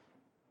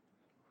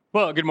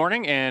Well, good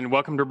morning and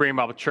welcome to Berean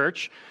Bible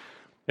Church.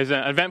 It's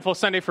an eventful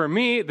Sunday for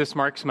me. This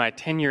marks my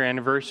 10-year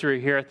anniversary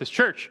here at this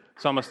church.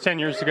 It's almost 10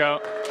 years ago.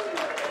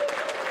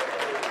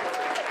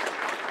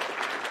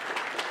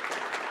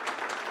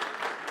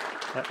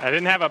 I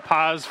didn't have a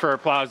pause for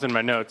applause in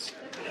my notes.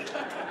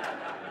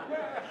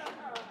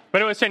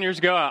 But it was 10 years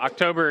ago,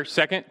 October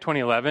 2nd,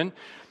 2011,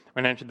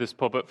 when I entered this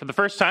pulpit for the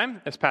first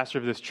time as pastor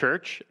of this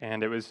church.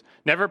 And it was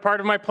never part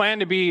of my plan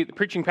to be the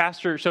preaching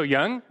pastor so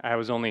young. I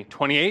was only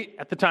 28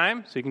 at the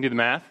time, so you can do the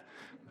math.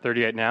 I'm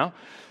 38 now.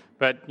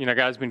 But,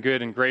 God's been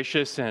good and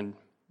gracious, and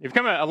you've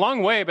come a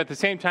long way, but at the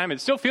same time, it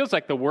still feels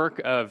like the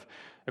work of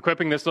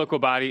equipping this local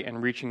body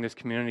and reaching this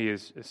community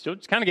is still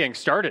just kind of getting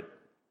started.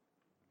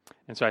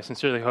 And so I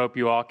sincerely hope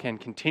you all can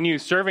continue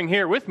serving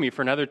here with me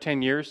for another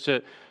 10 years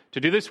to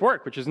do this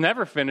work, which is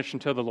never finished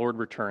until the Lord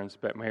returns.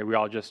 But may we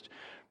all just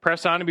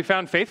press on and be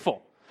found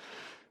faithful.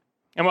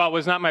 And while it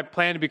was not my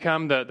plan to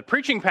become the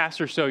preaching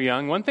pastor so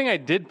young, one thing I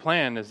did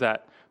plan is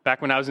that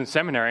back when I was in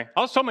seminary, I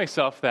always told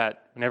myself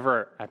that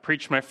whenever I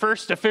preached my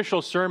first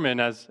official sermon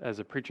as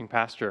a preaching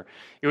pastor,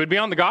 it would be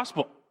on the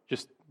gospel,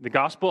 just the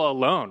gospel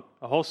alone,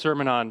 a whole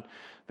sermon on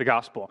the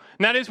gospel.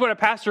 And that is what a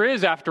pastor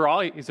is, after all.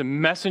 He's a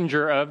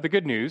messenger of the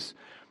good news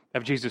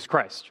of Jesus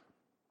Christ.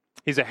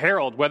 He's a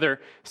herald,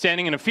 whether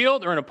standing in a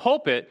field or in a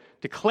pulpit,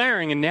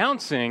 declaring,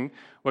 announcing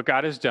what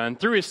God has done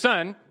through his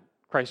Son,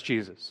 Christ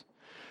Jesus.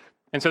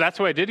 And so that's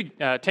what I did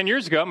 10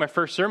 years ago. My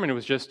first sermon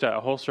was just a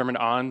whole sermon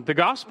on the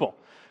gospel.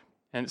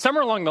 And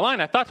somewhere along the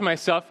line, I thought to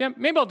myself,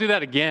 maybe I'll do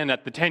that again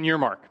at the 10-year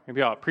mark.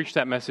 Maybe I'll preach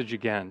that message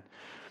again.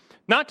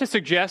 Not to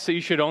suggest that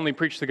you should only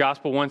preach the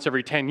gospel once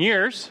every 10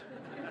 years.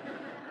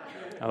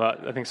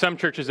 I think some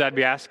churches that'd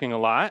be asking a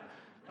lot.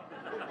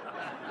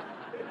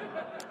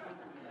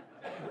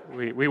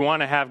 We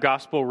want to have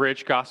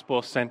gospel-rich,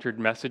 gospel-centered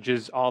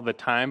messages all the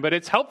time, but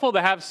it's helpful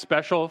to have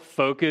special,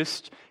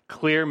 focused,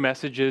 clear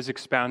messages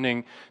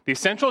expounding the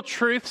essential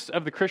truths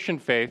of the Christian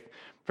faith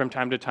from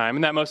time to time,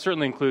 and that most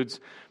certainly includes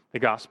the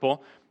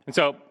gospel. And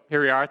so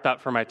here we are. I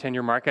thought for my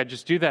 10-year mark, I'd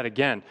just do that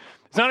again.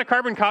 It's not a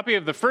carbon copy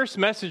of the first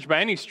message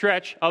by any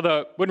stretch, although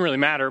it wouldn't really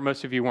matter.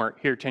 Most of you weren't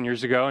here 10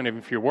 years ago, and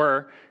if you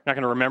were, you're not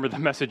going to remember the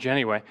message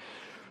anyway.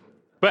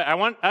 But I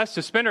want us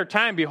to spend our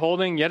time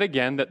beholding yet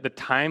again that the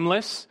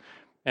timeless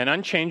and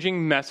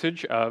unchanging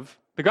message of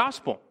the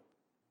gospel.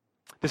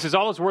 This is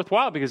always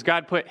worthwhile because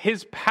God put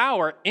his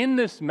power in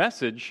this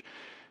message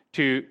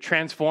to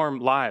transform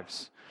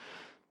lives.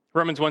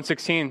 Romans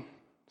 1:16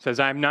 says,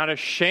 I am not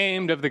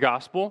ashamed of the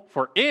gospel,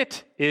 for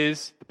it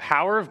is the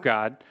power of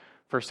God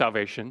for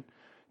salvation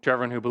to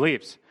everyone who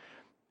believes.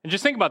 And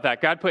just think about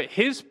that. God put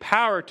his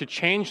power to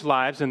change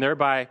lives and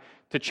thereby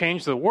to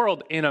change the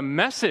world in a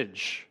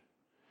message.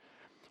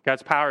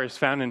 God's power is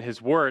found in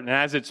his word, and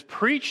as it's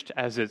preached,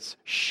 as it's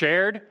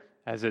shared,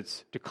 as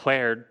it's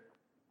declared,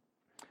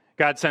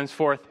 God sends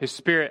forth his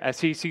Spirit as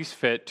he sees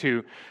fit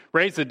to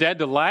raise the dead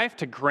to life,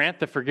 to grant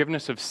the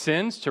forgiveness of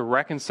sins, to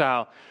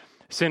reconcile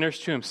sinners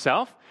to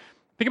himself.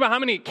 Think about how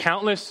many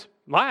countless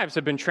lives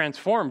have been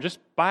transformed just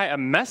by a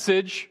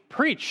message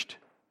preached.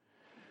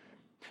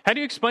 How do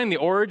you explain the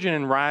origin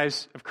and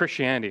rise of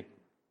Christianity?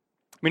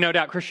 We no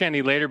doubt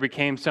Christianity later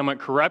became somewhat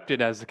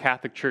corrupted as the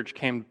Catholic Church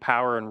came to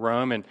power in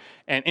Rome and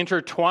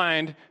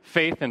intertwined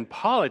faith and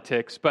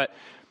politics. But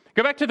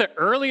go back to the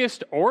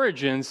earliest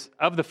origins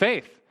of the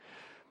faith.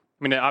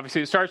 I mean,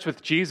 obviously it starts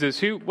with Jesus,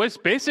 who was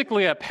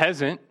basically a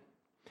peasant,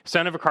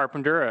 son of a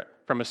carpenter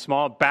from a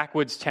small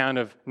backwoods town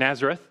of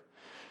Nazareth.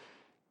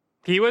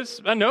 He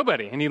was a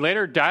nobody, and he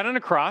later died on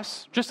a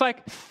cross, just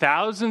like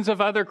thousands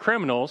of other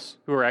criminals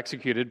who were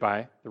executed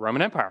by the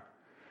Roman Empire.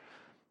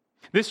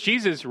 This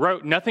Jesus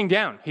wrote nothing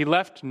down. He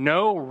left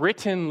no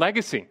written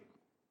legacy.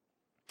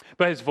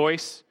 But his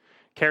voice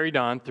carried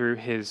on through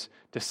his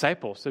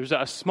disciples. There's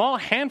a small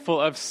handful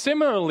of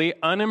similarly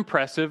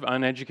unimpressive,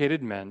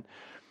 uneducated men.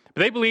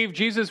 But they believed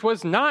Jesus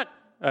was not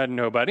a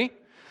nobody.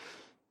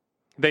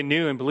 They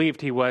knew and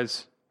believed he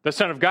was the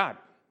Son of God,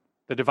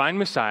 the divine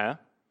Messiah,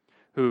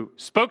 who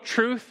spoke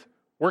truth,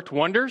 worked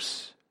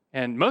wonders,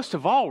 and most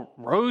of all,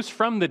 rose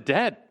from the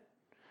dead.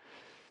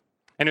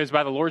 And it was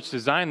by the Lord's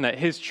design that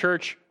his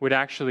church would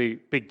actually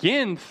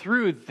begin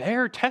through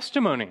their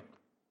testimony.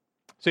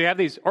 So you have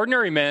these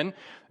ordinary men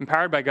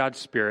empowered by God's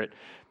Spirit.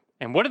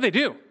 And what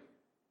do?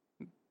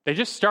 They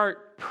just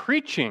start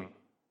preaching.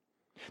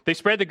 They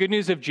spread the good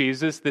news of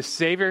Jesus, the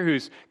Savior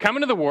who's come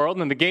into the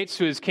world, and the gates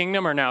to his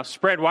kingdom are now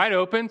spread wide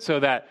open so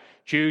that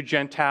Jew,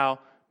 Gentile,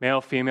 male,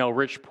 female,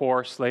 rich,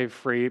 poor, slave,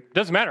 free,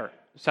 doesn't matter.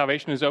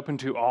 Salvation is open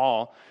to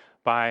all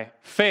by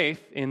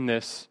faith in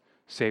this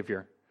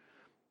Savior.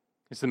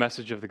 It's the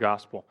message of the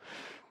gospel.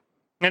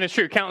 And it's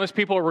true, countless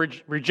people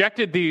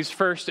rejected these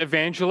first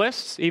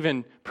evangelists,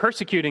 even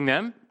persecuting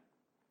them.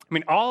 I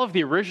mean, all of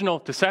the original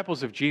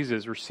disciples of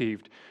Jesus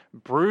received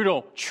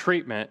brutal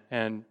treatment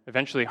and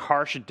eventually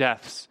harsh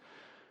deaths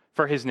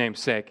for his name's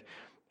sake,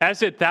 as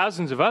did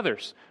thousands of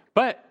others.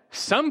 But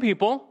some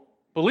people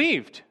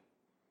believed,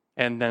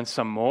 and then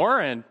some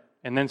more, and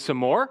then some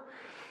more.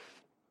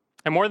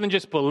 And more than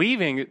just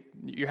believing,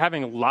 you're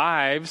having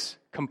lives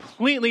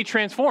completely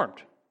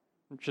transformed.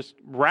 just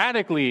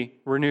radically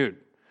renewed.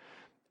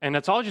 And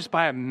that's all just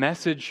by a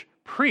message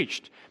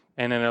preached.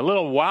 And in a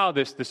little while,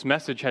 this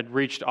message had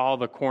reached all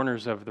the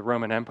corners of the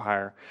Roman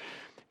Empire,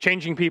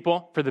 changing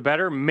people for the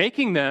better,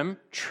 making them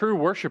true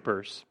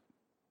worshipers.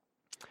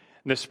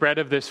 And the spread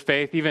of this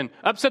faith even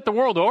upset the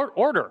world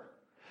order.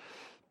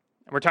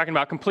 We're talking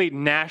about complete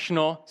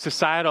national,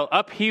 societal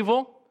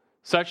upheaval,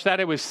 such that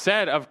it was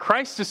said of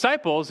Christ's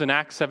disciples in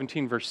Acts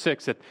 17, verse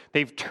 6, that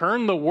they've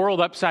turned the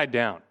world upside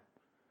down.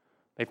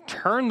 They've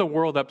turned the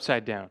world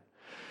upside down.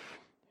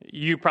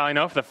 You probably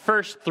know for the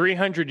first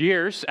 300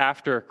 years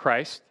after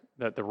Christ,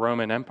 that the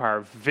Roman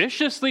Empire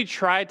viciously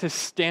tried to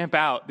stamp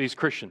out these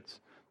Christians,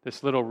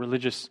 this little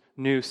religious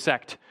new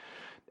sect.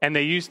 And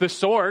they used the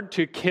sword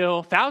to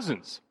kill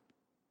thousands.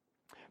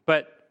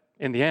 But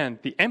in the end,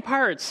 the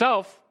empire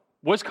itself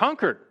was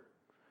conquered.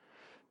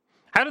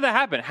 How did that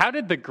happen? How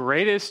did the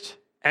greatest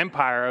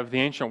empire of the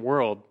ancient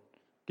world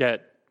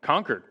get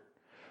conquered?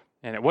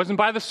 And it wasn't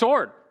by the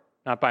sword,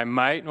 not by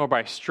might nor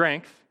by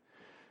strength.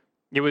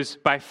 It was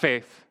by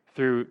faith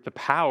through the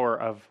power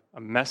of a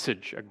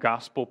message, a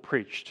gospel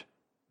preached.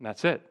 And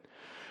that's it.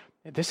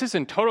 This is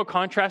in total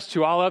contrast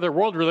to all other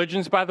world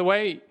religions, by the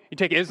way. You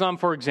take Islam,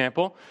 for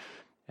example,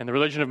 and the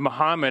religion of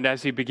Muhammad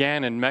as he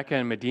began in Mecca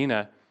and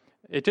Medina.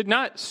 It did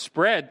not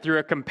spread through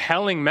a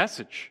compelling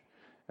message.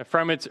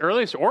 From its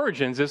earliest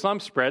origins, Islam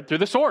spread through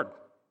the sword,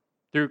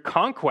 through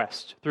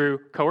conquest, through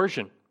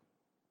coercion.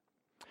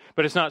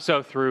 But it's not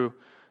so through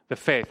the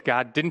faith.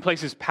 God didn't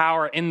place his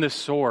power in the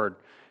sword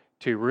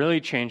to really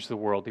change the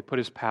world. He put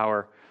his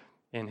power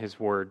in his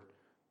word,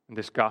 in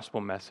this gospel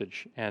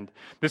message. And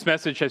this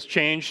message has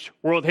changed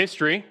world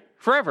history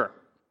forever.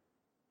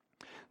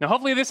 Now,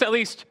 hopefully this at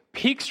least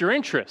piques your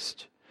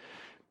interest.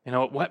 You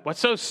know,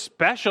 what's so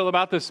special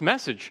about this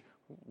message?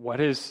 What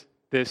is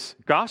this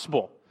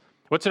gospel?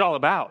 What's it all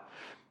about?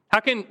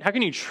 How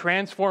can you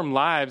transform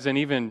lives and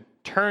even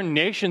turn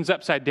nations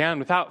upside down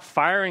without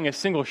firing a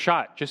single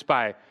shot, just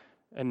by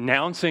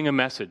announcing a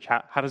message?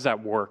 How does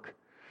that work?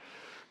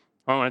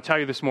 Well, I want to tell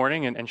you this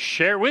morning and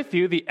share with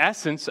you the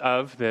essence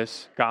of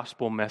this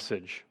gospel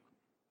message.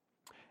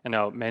 I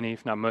know many,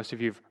 if not most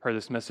of you, have heard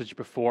this message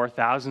before,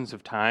 thousands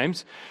of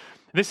times.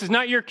 This is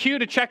not your cue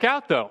to check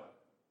out, though,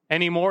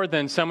 any more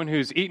than someone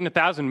who's eaten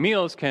 1,000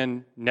 meals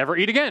can never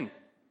eat again.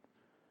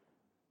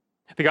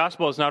 The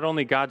gospel is not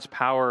only God's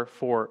power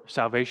for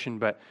salvation,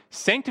 but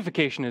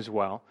sanctification as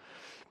well.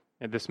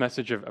 And this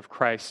message of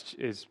Christ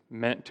is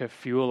meant to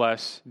fuel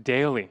us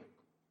daily.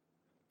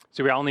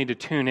 So we all need to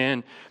tune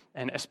in,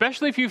 and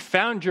especially if you've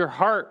found your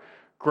heart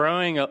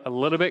growing a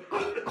little bit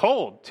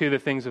cold to the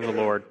things of the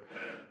Lord,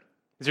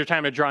 it's your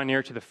time to draw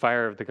near to the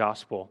fire of the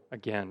gospel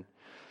again.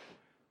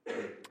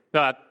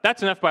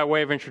 That's enough by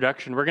way of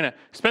introduction. We're going to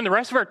spend the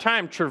rest of our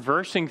time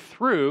traversing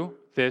through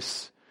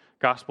this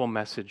gospel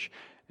message.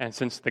 And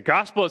since the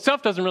gospel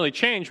itself doesn't really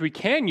change, we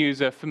can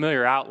use a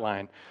familiar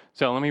outline.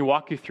 So let me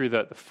walk you through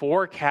the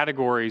 4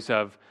 categories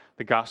of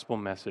the gospel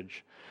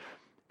message.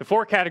 The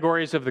 4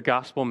 categories of the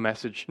gospel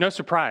message, no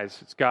surprise,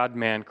 it's God,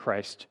 man,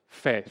 Christ,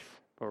 faith.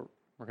 But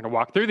we're going to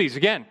walk through these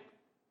again.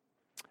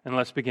 And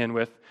let's begin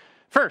with,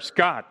 first,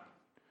 God.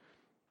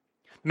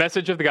 The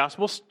message of the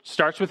gospel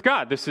starts with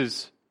God. This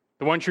is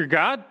the one true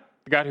God,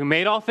 the God who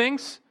made all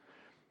things,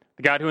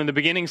 the God who in the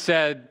beginning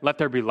said, "Let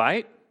there be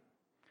light,"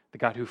 the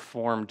God who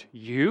formed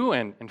you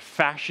and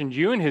fashioned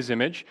you in his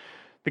image,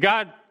 the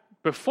God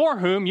before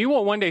whom you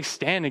will one day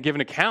stand and give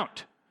an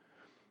account.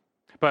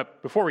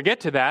 But before we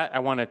get to that, I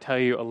want to tell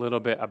you a little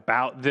bit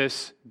about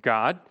this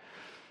God.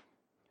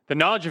 The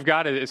knowledge of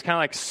God is kind of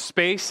like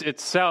space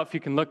itself. You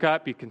can look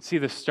up, you can see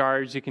the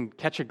stars, you can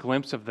catch a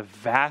glimpse of the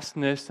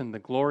vastness and the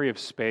glory of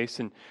space,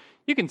 and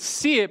you can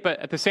see it, but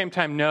at the same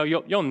time, no,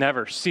 you'll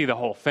never see the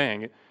whole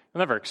thing. You'll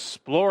never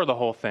explore the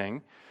whole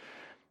thing.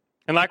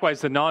 And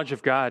likewise, the knowledge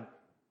of God,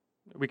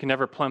 we can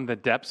never plumb the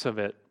depths of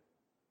it.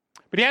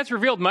 But he has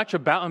revealed much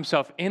about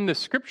himself in the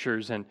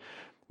scriptures, and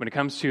when it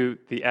comes to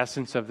the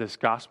essence of this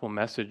gospel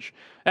message,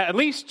 at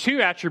least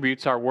 2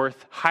 attributes are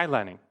worth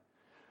highlighting.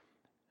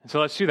 And so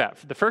let's do that.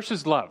 The first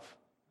is love.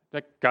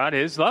 That God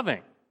is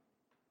loving.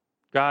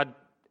 God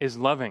is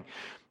loving.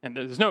 And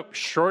there's no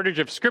shortage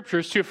of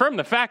scriptures to affirm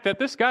the fact that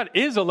this God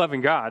is a loving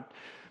God.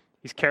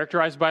 He's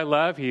characterized by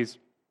love. He's,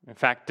 in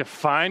fact,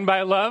 defined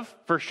by love.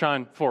 1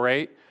 John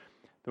 4:8,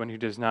 the one who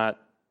does not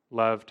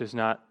love does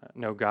not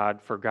know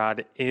God, for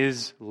God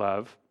is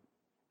love.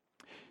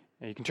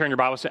 And you can turn your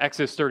Bibles to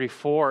Exodus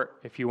 34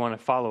 if you want to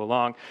follow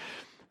along.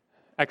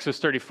 Exodus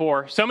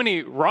 34. So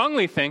many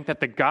wrongly think that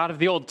the God of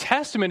the Old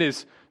Testament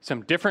is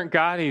some different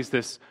God. He's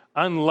this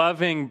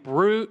unloving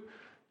brute.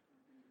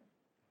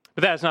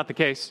 But that is not the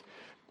case.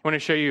 I want to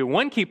show you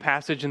one key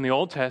passage in the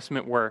Old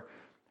Testament where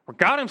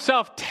God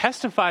himself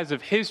testifies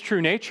of his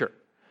true nature.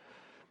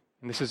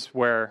 And this is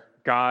where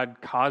God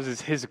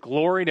causes his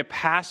glory to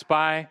pass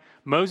by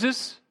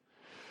Moses.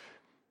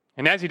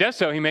 And as he does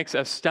so, he makes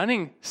a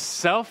stunning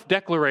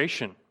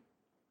self-declaration.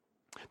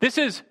 This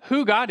is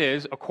who God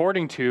is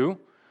according to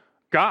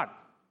God.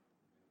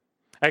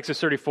 Exodus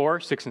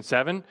 34, 6 and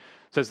 7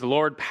 says, "The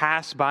Lord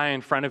passed by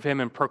in front of him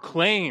and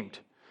proclaimed,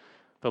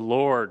 the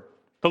Lord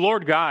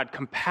God,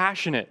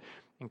 compassionate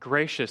and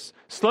gracious,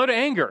 slow to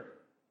anger,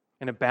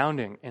 and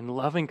abounding in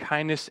loving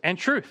kindness and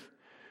truth,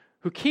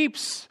 who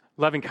keeps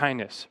loving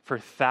kindness for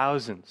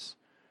thousands,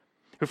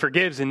 who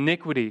forgives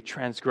iniquity,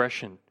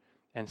 transgression,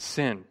 and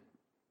sin.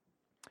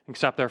 You can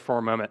stop there for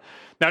a moment.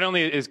 Not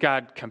only is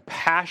God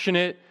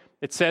compassionate,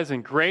 it says,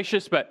 and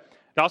gracious, but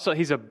also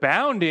he's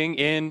abounding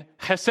in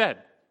chesed,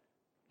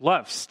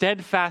 love,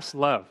 steadfast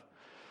love,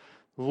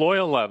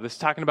 loyal love. This is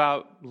talking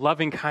about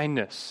loving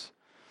kindness.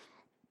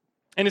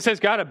 And it says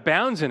God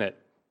abounds in it.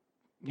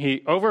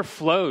 He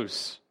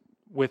overflows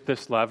with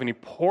this love, and he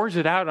pours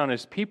it out on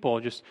his people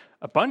just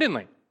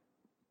abundantly.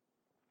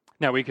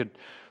 Now, we could,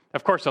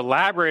 of course,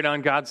 elaborate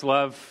on God's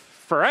love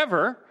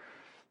forever,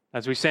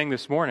 as we sang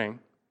this morning.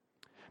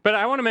 But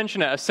I want to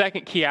mention a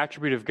second key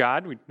attribute of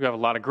God. We have a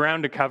lot of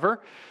ground to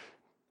cover.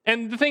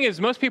 And the thing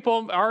is, most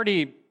people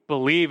already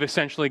believe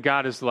essentially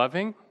God is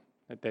loving.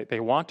 They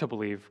want to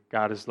believe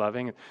God is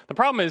loving. The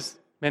problem is,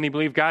 many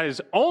believe God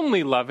is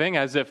only loving,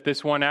 as if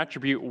this one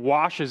attribute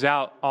washes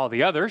out all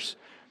the others.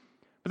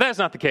 But that is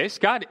not the case.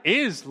 God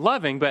is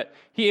loving, but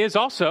he is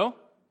also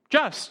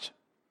just.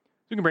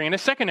 We can bring in a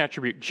second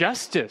attribute,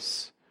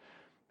 justice.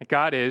 That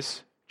God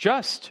is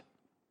just.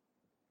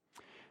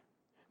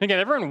 Again,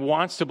 everyone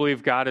wants to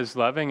believe God is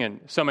loving,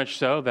 and so much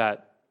so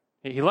that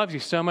he loves you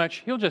so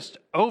much, he'll just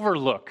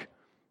overlook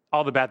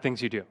all the bad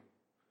things you do.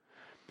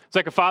 It's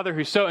like a father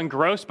who's so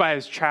engrossed by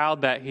his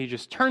child that he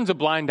just turns a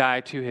blind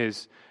eye to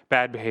his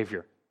bad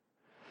behavior.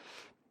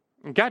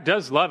 God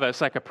does love us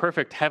like a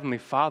perfect heavenly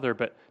Father,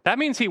 but that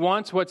means he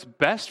wants what's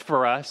best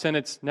for us, and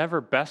it's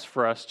never best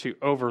for us to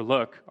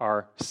overlook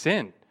our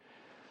sin.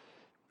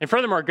 And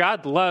furthermore,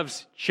 God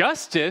loves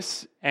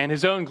justice and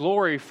his own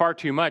glory far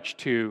too much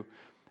to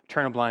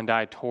turn a blind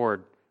eye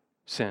toward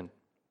sin.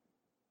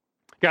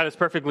 God is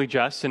perfectly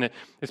just, and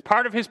it's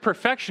part of his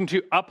perfection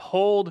to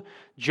uphold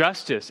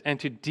justice and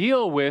to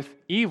deal with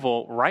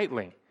evil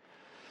rightly.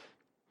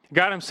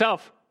 God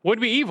himself would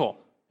be evil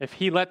if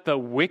he let the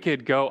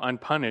wicked go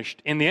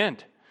unpunished in the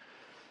end.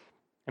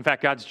 In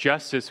fact, God's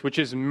justice, which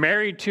is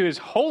married to his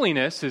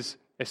holiness, is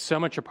so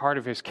much a part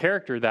of his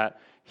character that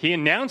he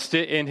announced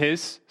it in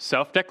his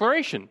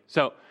self-declaration.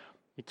 So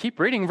you keep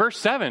reading verse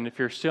 7 if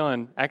you're still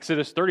in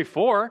Exodus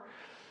 34.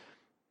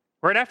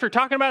 Right after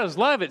talking about his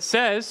love, it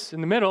says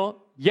in the middle,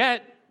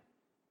 yet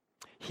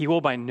he will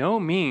by no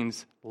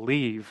means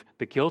leave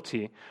the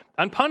guilty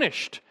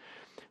unpunished,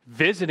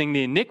 visiting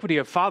the iniquity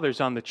of fathers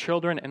on the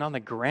children and on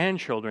the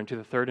grandchildren to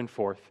the third and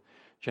fourth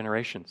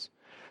generations.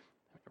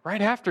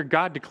 Right after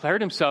God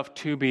declared himself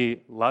to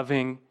be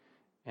loving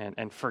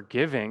and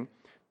forgiving,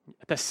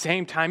 at the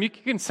same time, you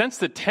can sense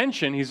the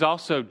tension. He's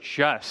also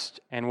just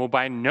and will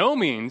by no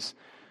means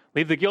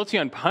leave the guilty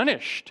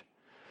unpunished.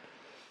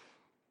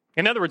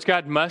 In other words,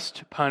 God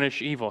must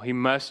punish evil. He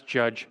must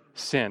judge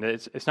sin.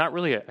 It's not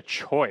really a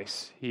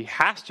choice. He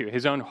has to.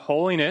 His own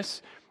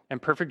holiness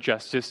and perfect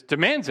justice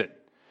demands it.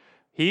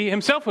 He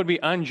himself would be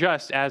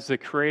unjust as the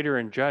creator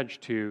and judge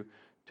to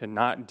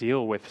not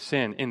deal with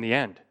sin in the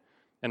end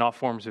and all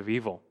forms of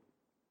evil.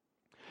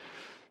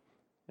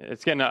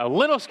 It's getting a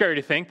little scary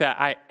to think that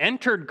I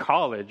entered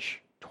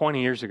college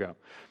 20 years ago.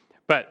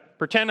 But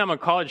pretend I'm a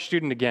college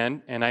student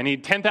again, and I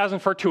need $10,000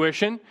 for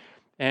tuition,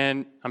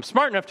 and I'm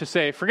smart enough to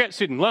say, forget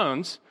student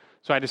loans,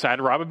 so I decide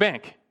to rob a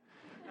bank.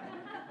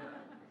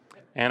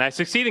 And I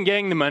succeed in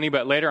getting the money,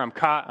 but later I'm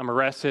caught, I'm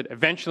arrested.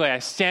 Eventually I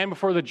stand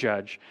before the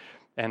judge,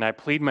 and I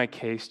plead my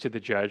case to the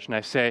judge, and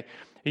I say,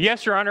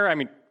 yes, Your Honor, I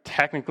mean,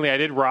 technically I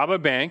did rob a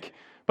bank,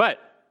 but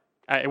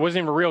it wasn't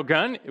even a real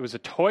gun. It was a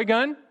toy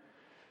gun,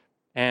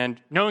 and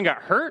no one got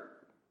hurt.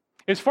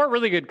 It was for a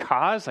really good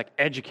cause, like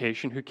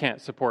education. Who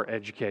can't support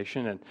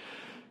education?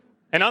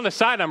 And on the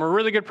side, I'm a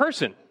really good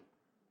person.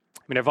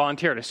 I mean, I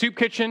volunteer at a soup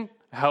kitchen.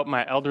 I help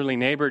my elderly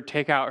neighbor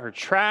take out her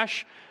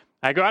trash.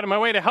 I go out of my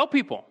way to help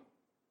people.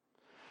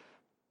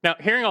 Now,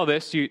 hearing all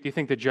this, do you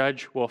think the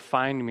judge will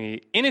find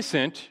me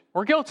innocent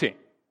or guilty? I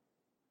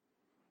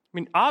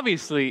mean,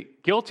 obviously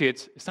guilty.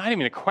 It's not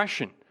even a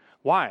question.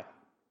 Why?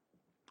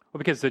 Well,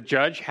 because the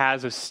judge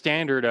has a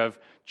standard of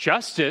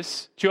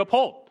justice to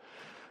uphold.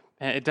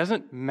 And it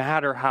doesn't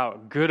matter how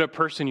good a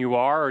person you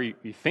are or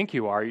you think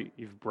you are.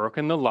 You've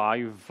broken the law.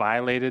 You've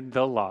violated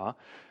the law.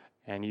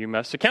 And you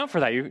must account for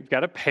that. You've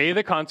got to pay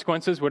the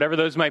consequences, whatever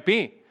those might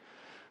be.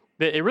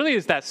 It really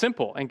is that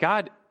simple. And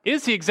God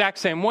is the exact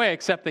same way,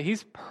 except that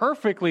he's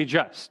perfectly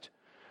just.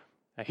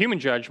 A human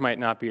judge might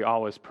not be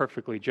always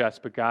perfectly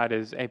just, but God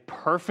is a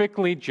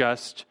perfectly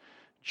just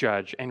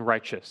judge and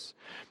righteous.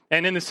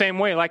 And in the same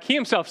way, like he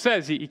himself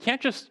says, he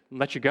can't just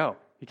let you go.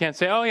 You can't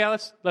say, oh yeah,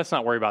 let's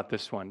not worry about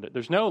this one.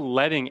 There's no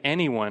letting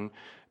anyone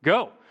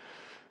go.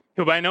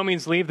 He'll by no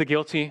means leave the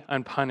guilty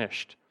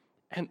unpunished.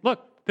 And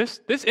look, this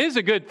is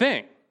a good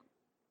thing.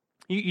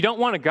 You don't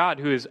want a God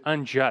who is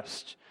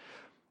unjust.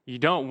 You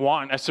don't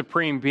want a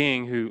supreme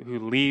being who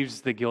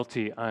leaves the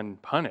guilty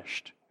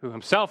unpunished, who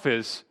himself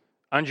is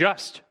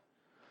unjust.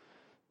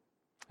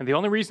 And the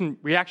only reason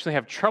we actually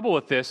have trouble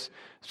with this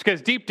is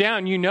because deep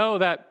down you know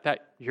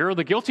that you're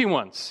the guilty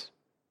ones,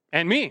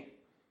 and me.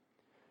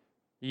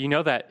 you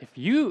know that if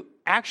you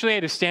actually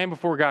had to stand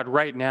before God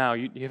right now,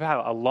 you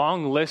have a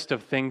long list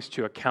of things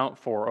to account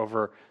for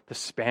over the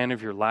span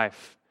of your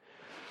life.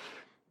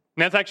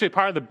 And that's actually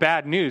part of the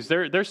bad news.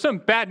 There's some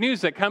bad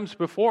news that comes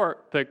before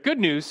the good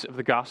news of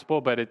the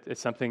gospel, but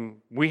it's something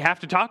we have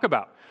to talk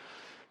about.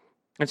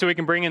 And so we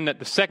can bring in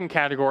the second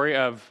category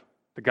of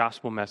the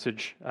gospel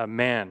message,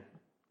 man.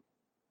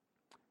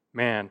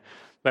 Man.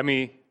 Let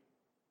me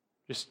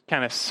just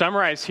kind of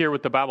summarize here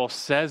what the Bible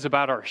says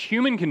about our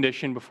human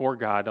condition before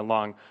God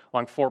along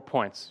 4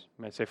 points.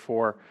 I might say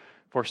four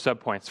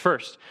subpoints.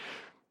 First,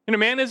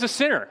 man is a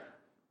sinner.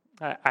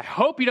 I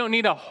hope you don't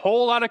need a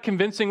whole lot of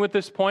convincing with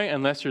this point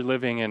unless you're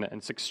living in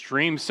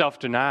extreme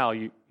self-denial.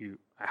 You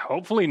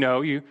hopefully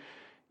know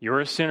you're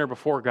a sinner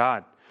before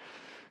God.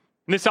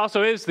 And this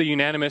also is the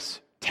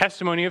unanimous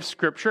testimony of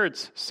Scripture.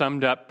 It's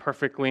summed up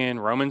perfectly in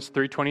Romans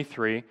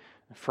 3:23.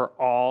 For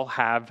all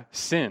have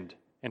sinned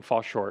and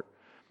fall short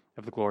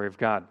of the glory of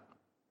God.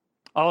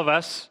 All of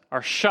us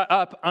are shut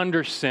up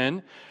under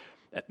sin.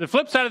 The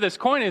flip side of this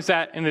coin is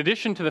that in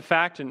addition to the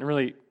fact, and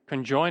really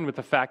conjoined with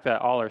the fact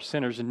that all are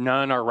sinners,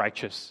 none are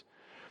righteous.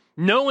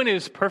 No one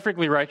is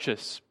perfectly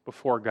righteous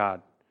before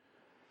God.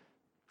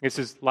 This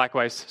is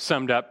likewise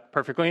summed up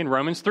perfectly in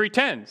Romans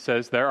 3:10. It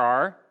says there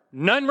are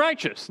none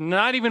righteous,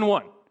 not even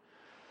one.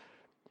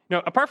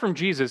 Apart from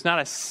Jesus, not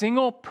a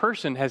single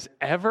person has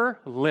ever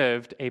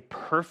lived a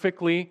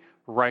perfectly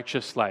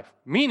righteous life,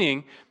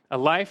 meaning a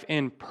life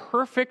in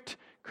perfect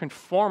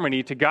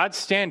conformity to God's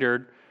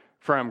standard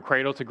from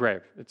cradle to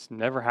grave. It's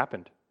never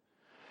happened.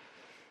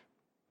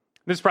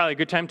 This is probably a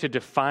good time to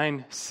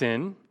define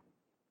sin.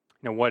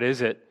 What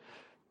is it?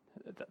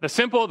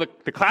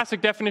 The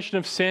classic definition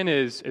of sin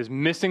is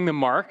missing the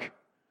mark.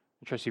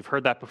 I trust you've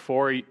heard that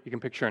before. You can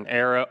picture an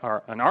arrow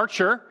or an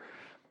archer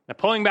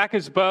pulling back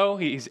his bow.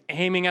 He's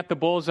aiming at the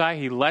bullseye.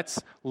 He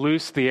lets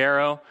loose the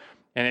arrow,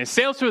 and it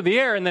sails through the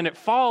air, and then it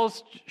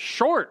falls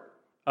short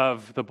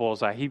of the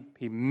bullseye.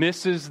 He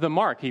misses the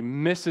mark. He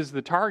misses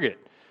the target.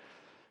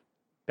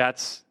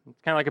 That's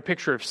kind of like a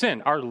picture of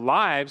sin. Our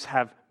lives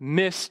have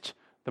missed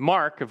the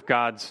mark of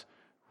God's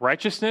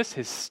righteousness,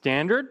 His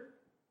standard.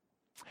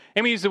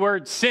 And we use the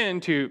word sin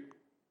to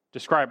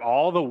describe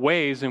all the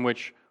ways in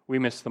which we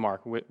miss the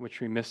mark, which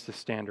we miss the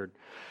standard.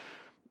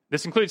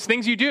 This includes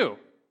things you do,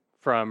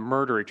 from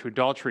murder to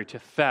adultery to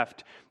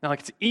theft. Now,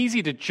 it's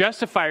easy to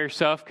justify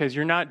yourself because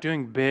you're not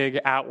doing big,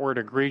 outward,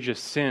 egregious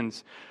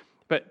sins.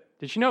 But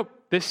did you know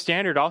this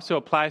standard also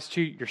applies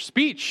to your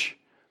speech,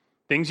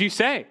 things you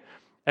say?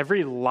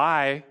 Every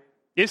lie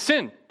is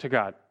sin to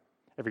God.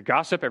 Every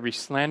gossip, every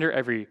slander,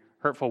 every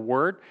hurtful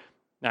word.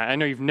 Now, I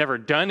know you've never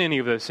done any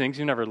of those things.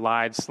 You've never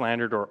lied,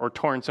 slandered, or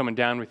torn someone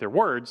down with your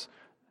words.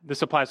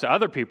 This applies to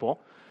other people.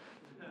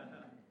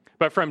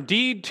 But from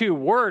deed to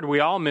word, we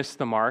all miss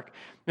the mark.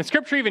 And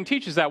Scripture even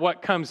teaches that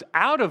what comes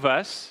out of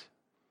us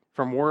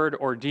from word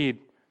or deed,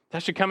 it's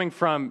actually coming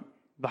from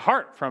the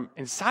heart, from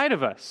inside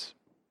of us.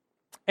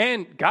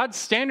 And God's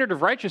standard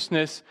of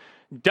righteousness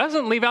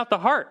doesn't leave out the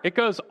heart. It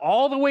goes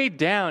all the way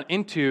down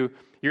into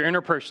your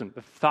inner person,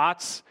 the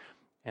thoughts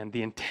and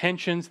the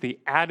intentions, the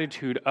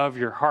attitude of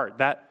your heart.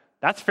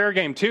 That's fair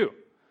game too.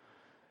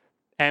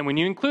 And when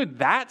you include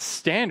that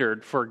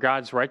standard for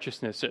God's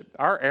righteousness,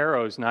 our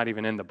arrow is not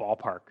even in the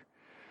ballpark.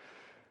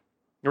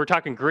 We're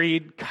talking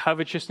greed,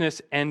 covetousness,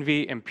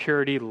 envy,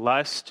 impurity,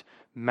 lust,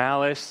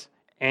 malice,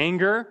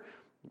 anger.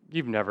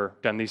 You've never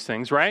done these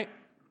things, right?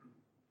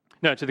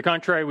 No, to the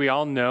contrary, we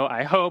all know,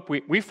 I hope,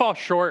 we fall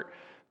short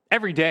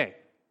every day.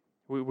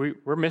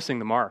 We're missing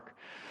the mark.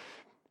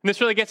 And this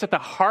really gets at the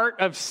heart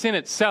of sin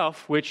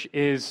itself, which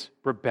is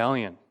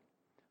rebellion.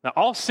 Now,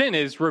 all sin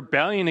is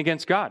rebellion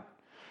against God.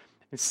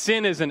 And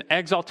sin is an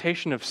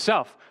exaltation of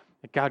self.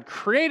 That God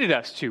created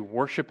us to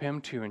worship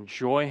Him, to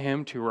enjoy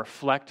Him, to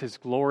reflect His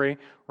glory.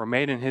 We're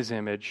made in His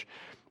image.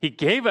 He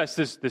gave us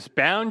this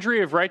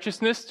boundary of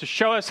righteousness to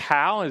show us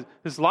how.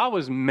 His law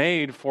was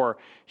made for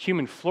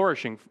human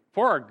flourishing,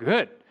 for our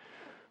good.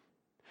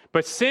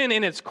 But sin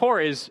in its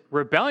core is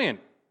rebellion,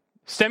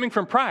 stemming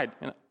from pride.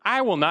 And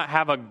I will not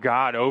have a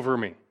God over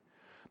me. I'm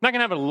not going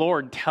to have a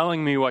Lord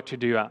telling me what to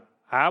do.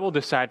 I will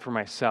decide for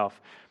myself.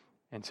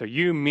 And so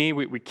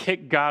we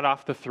kick God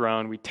off the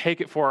throne. We take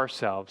it for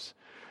ourselves.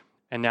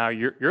 And now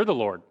you're the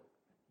Lord.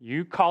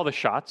 You call the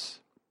shots.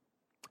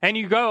 And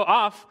you go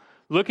off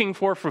looking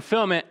for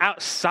fulfillment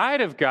outside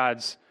of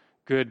God's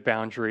good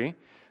boundary.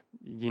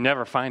 You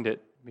never find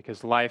it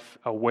because life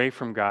away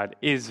from God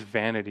is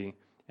vanity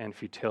and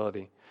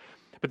futility.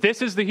 But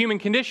this is the human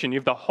condition. You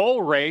have the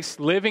whole race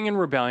living in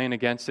rebellion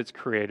against its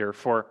creator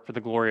for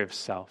the glory of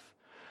self.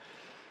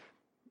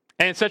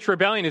 And such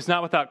rebellion is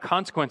not without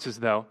consequences,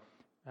 though.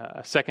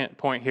 A second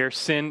point here,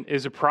 sin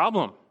is a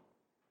problem.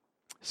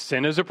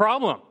 Sin is a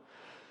problem.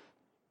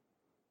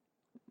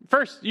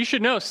 First, you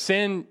should know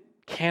sin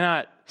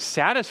cannot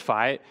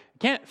satisfy it. It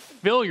can't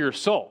fill your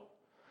soul.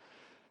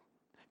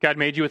 God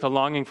made you with a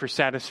longing for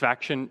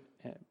satisfaction,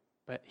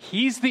 but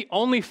He's the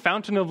only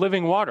fountain of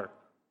living water.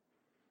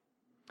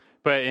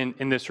 But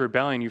in this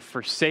rebellion, you've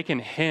forsaken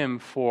Him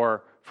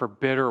for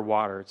bitter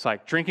water. It's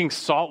like drinking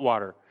salt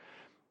water.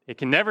 It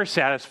can never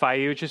satisfy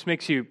you. It just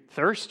makes you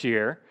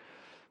thirstier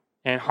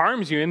and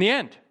harms you in the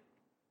end.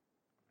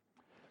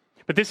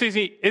 But this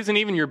isn't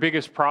even your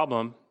biggest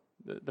problem.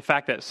 The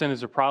fact that sin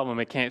is a problem,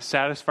 it can't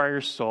satisfy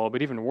your soul.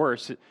 But even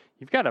worse,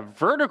 you've got a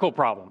vertical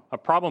problem, a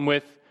problem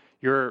with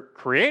your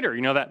Creator.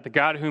 You know that the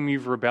God whom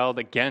you've rebelled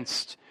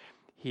against,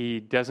 He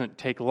doesn't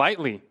take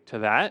lightly to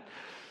that.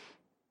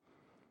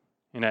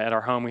 At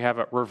our home, we have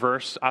a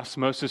reverse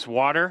osmosis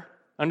water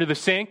under the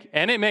sink,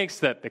 and it makes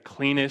the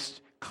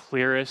cleanest,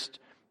 clearest,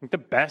 the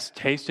best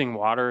tasting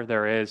water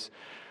there is.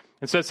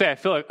 And so say I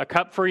fill a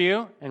cup for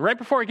you, and right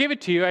before I give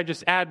it to you, I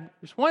just add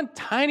just one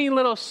tiny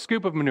little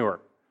scoop of manure.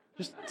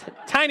 Just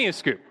tiniest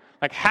scoop,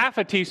 like half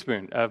a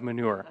teaspoon of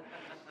manure.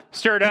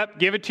 Stir it up,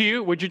 give it to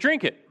you. Would you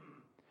drink it?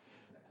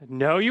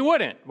 No, you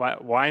wouldn't.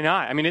 Why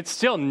not? I mean, it's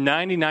still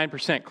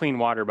 99% clean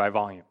water by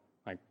volume.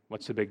 Like,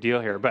 what's the big deal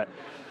here? But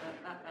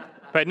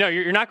no,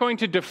 you're not going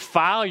to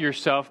defile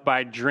yourself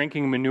by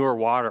drinking manure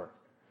water.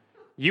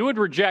 You would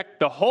reject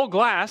the whole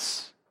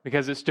glass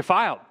because it's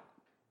defiled.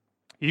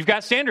 You've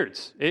got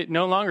standards. It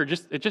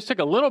just took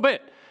a little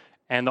bit,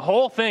 and the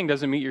whole thing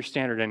doesn't meet your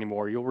standard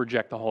anymore. You'll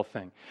reject the whole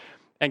thing.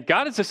 And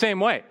God is the same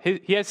way.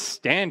 He has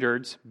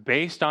standards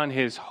based on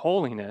His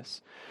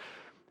holiness.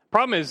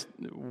 Problem is,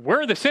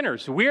 we're the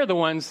sinners. We are the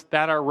ones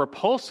that are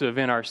repulsive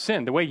in our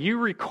sin. The way you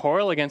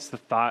recoil against the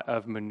thought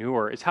of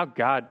manure is how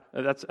God,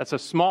 that's a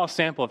small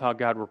sample of how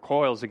God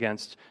recoils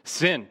against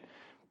sin.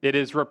 It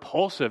is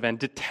repulsive and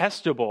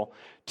detestable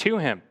to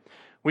Him.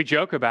 We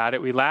joke about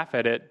it, we laugh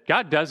at it.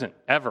 God doesn't,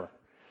 ever.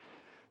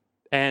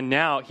 And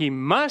now He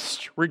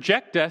must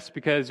reject us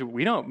because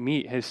we don't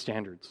meet His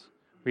standards.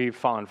 We've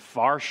fallen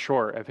far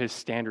short of His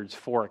standards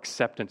for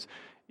acceptance.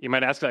 You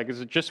might ask,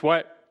 is it just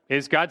what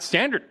is God's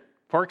standard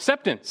for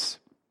acceptance?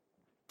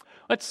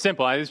 Well, it's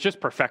simple. It's just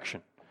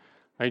perfection.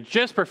 Right?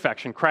 Just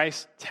perfection.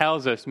 Christ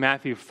tells us,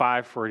 Matthew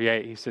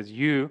 5:48, He says,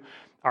 you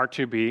are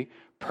to be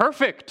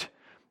perfect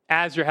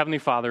as your Heavenly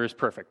Father is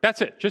perfect.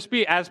 That's it. Just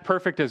be as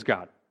perfect as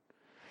God.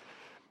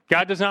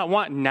 God does not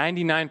want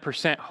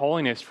 99%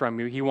 holiness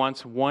from you. He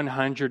wants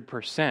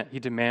 100%. He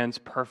demands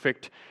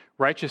perfect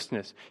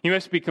righteousness. You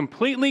must be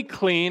completely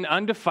clean,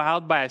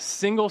 undefiled by a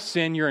single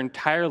sin your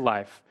entire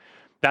life.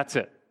 That's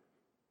it.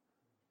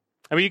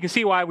 I mean, you can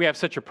see why we have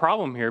such a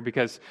problem here,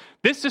 because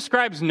this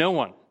describes no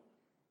one.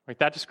 Right?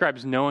 That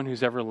describes no one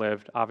who's ever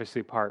lived,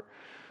 obviously apart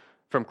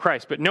from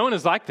Christ. But no one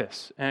is like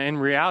this. And in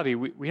reality,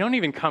 we don't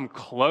even come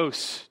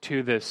close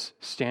to this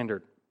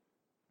standard.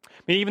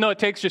 I mean, even though it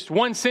takes just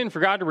one sin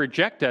for God to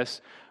reject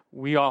us,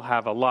 we all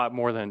have a lot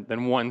more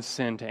than one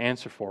sin to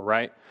answer for,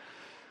 right?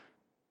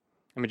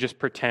 I mean, just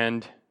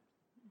pretend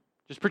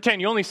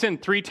you only sin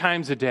 3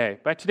 times a day.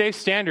 By today's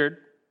standard,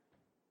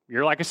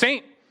 you're like a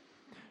saint.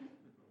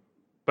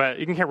 But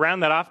you can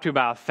round that off to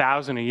about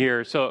 1,000 a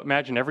year. So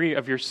imagine every one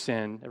of your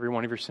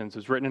sins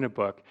is written in a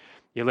book.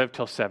 You live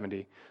till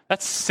 70.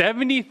 That's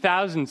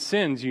 70,000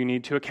 sins you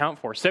need to account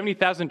for.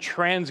 70,000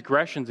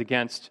 transgressions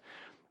against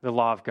the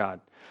law of God.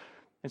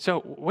 And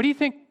so what do you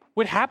think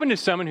would happen to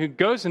someone who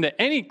goes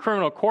into any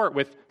criminal court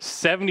with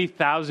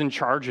 70,000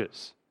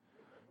 charges?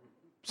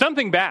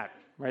 Something bad,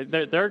 right?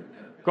 They're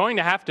going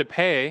to have to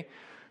pay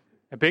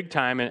a big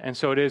time, and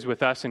so it is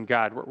with us and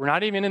God. We're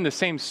not even in the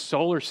same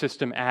solar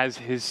system as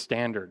His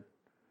standard.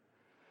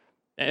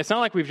 And it's not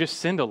like we've just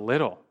sinned a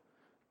little.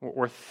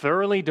 We're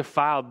thoroughly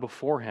defiled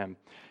before Him.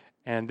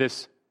 And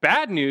this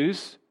bad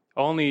news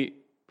only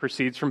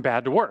proceeds from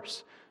bad to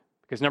worse.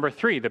 Because number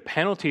 3, the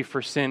penalty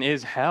for sin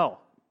is hell.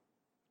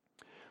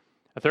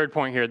 A third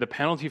point here, the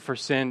penalty for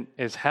sin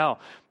is hell.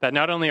 That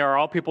not only are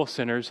all people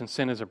sinners and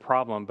sin is a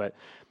problem, but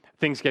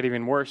things get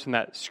even worse in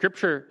that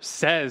Scripture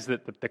says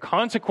that the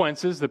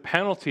consequences, the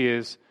penalty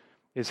is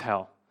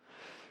hell.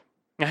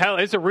 Now, hell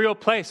is a real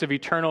place of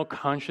eternal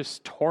conscious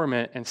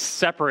torment and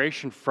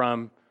separation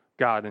from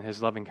God and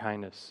His loving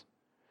kindness.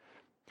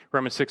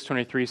 Romans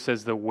 6:23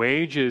 says the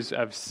wages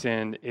of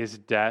sin is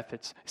death.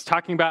 It's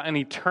talking about an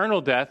eternal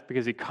death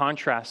because he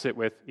contrasts it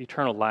with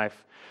eternal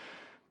life.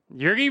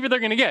 You're either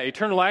going to get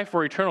eternal life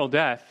or eternal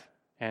death,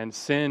 and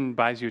sin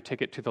buys you a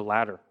ticket to the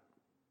latter.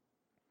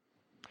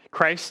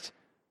 Christ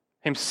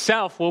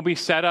Himself will be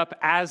set up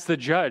as the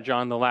judge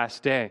on the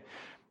last day,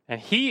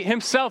 and He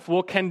Himself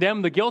will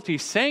condemn the guilty,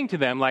 saying to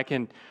them, like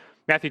in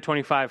Matthew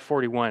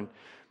 25:41,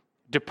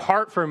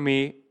 "Depart from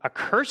me,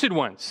 accursed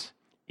ones,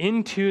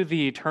 into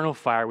the eternal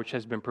fire which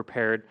has been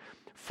prepared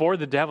for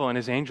the devil and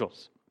his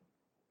angels."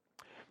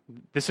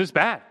 This is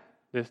bad.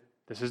 This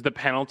is the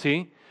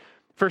penalty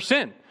for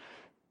sin.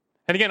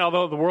 And again,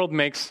 although the world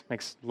makes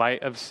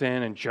light of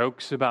sin and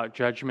jokes about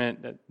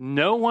judgment,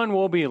 no one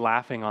will be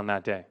laughing on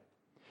that day.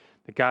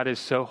 That God is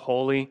so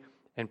holy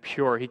and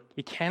pure.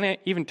 He can't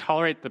even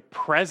tolerate the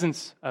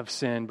presence of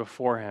sin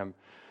before Him.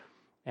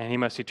 And He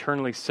must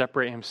eternally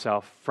separate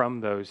Himself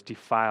from those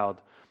defiled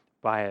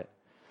by it.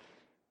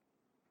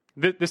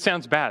 This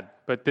sounds bad,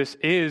 but this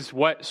is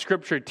what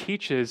Scripture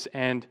teaches,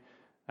 and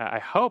I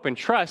hope and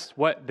trust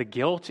what the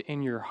guilt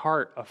in your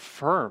heart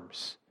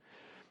affirms.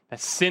 That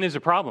sin is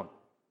a problem.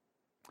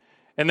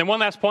 And then one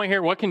last point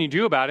here, what can you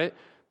do about it?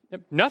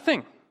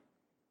 Nothing.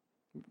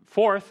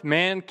 Fourth,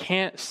 man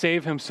can't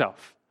save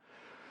himself.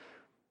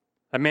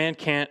 A man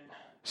can't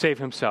save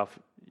himself.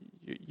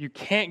 You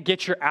can't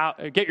get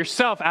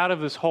yourself out of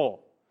this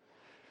hole.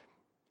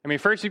 I mean,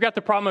 first, you've got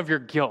the problem of your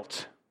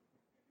guilt.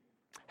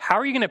 How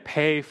are you going to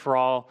pay for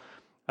all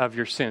of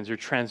your sins, your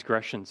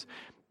transgressions?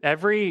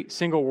 Every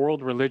single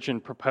world religion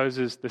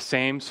proposes the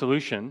same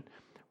solution,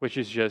 which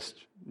is just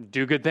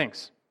do good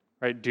things,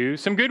 right? Do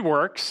some good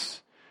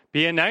works,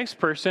 be a nice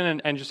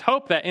person, and just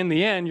hope that in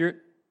the end,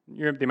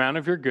 the amount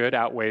of your good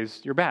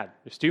outweighs your bad.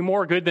 Just do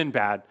more good than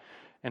bad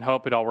and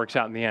hope it all works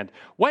out in the end.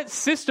 What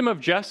system of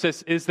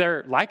justice is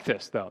there like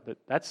this, though?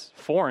 That's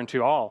foreign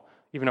to all,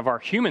 even of our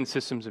human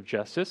systems of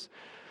justice.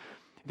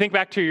 Think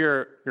back to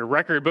your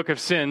record book of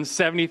sins,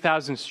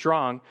 70,000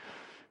 strong.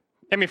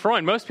 I mean, for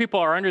one, most people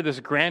are under this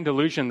grand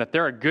delusion that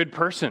they're a good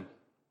person.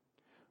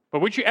 But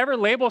would you ever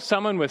label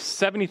someone with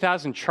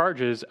 70,000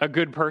 charges a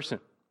good person?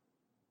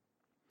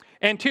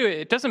 And two,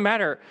 it doesn't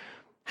matter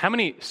how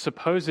many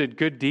supposed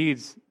good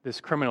deeds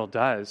this criminal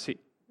does. It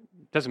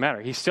doesn't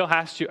matter. He still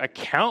has to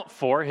account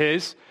for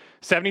his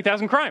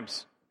 70,000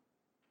 crimes.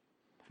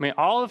 I mean,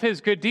 all of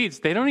his good deeds,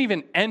 they don't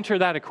even enter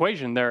that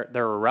equation. They're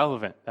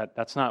irrelevant.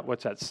 That's not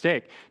what's at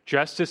stake.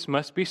 Justice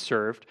must be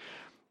served.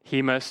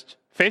 He must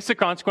face the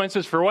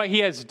consequences for what he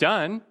has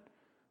done.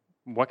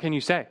 What can you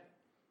say?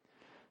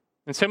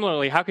 And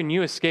similarly, how can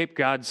you escape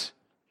God's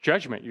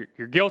judgment?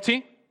 You're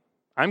guilty.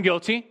 I'm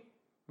guilty.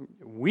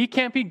 We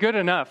can't be good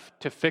enough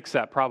to fix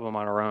that problem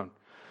on our own.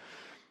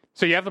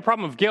 So you have the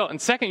problem of guilt. And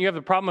second, you have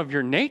the problem of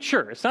your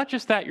nature. It's not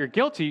just that you're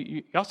guilty.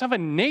 You also have a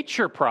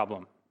nature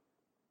problem.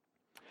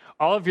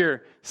 All of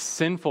your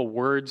sinful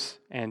words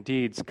and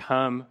deeds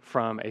come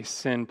from a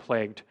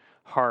sin-plagued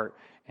heart.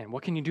 And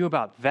what can you do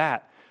about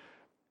that?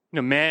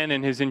 Man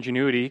in his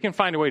ingenuity, he can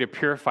find a way to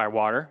purify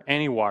water,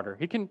 any water.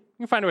 He can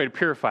find a way to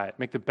purify it,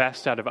 make the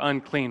best out of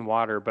unclean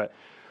water. But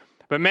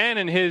man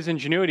in his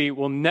ingenuity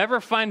will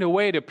never find a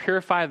way to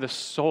purify the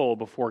soul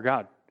before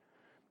God.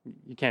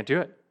 You can't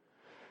do it.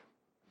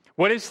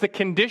 What is the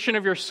condition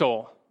of your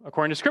soul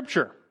according to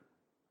Scripture?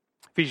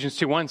 Ephesians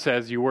 2:1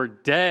 says, you were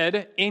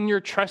dead in your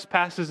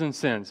trespasses and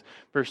sins.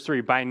 Verse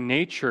 3, by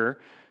nature,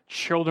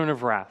 children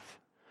of wrath.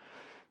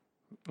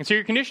 And so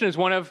your condition is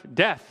one of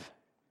death.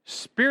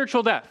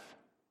 Spiritual death.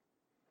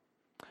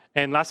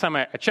 And last time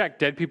I checked,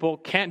 dead people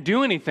can't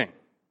do anything.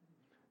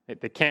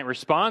 They can't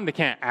respond, they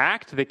can't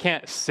act, they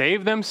can't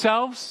save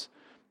themselves.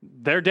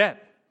 They're dead.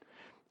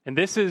 And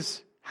this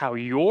is how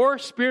your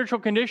spiritual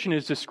condition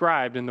is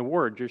described in the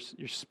Word.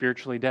 You're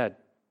spiritually dead.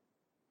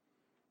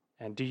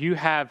 And do you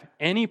have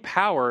any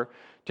power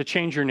to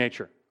change your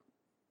nature?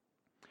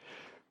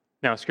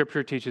 Now,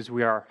 Scripture teaches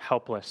we are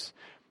helpless.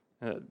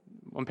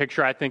 One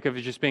picture I think of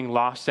is just being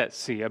lost at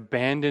sea,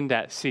 abandoned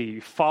at sea.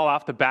 You fall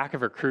off the back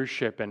of a cruise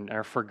ship and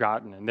are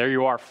forgotten. And there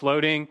you are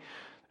floating.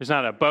 There's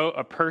not a boat,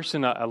 a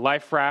person, a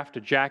life raft,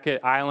 a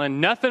jacket,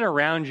 island, nothing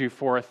around you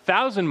for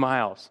 1,000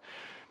 miles.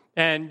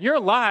 And you're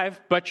alive,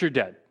 but you're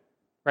dead.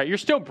 Right? You're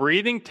still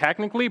breathing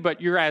technically, but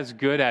you're as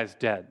good as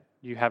dead.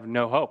 You have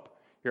no hope.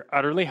 You're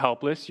utterly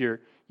helpless. You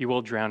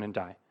will drown and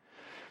die.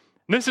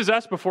 And this is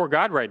us before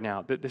God right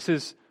now. This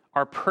is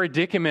our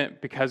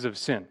predicament because of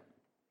sin.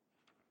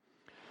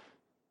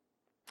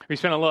 We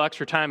spent a little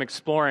extra time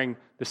exploring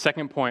the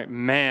second point,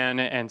 man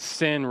and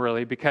sin,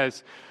 really,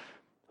 because,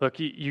 look,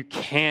 you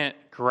can't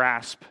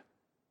grasp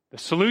the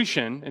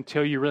solution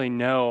until you really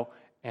know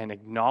and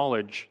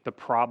acknowledge the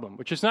problem,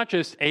 which is not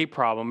just a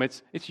problem,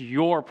 it's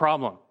your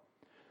problem.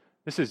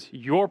 This is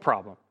your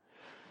problem.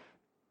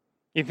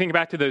 You think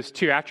back to those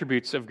two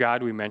attributes of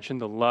God we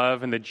mentioned, the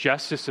love and the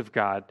justice of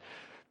God.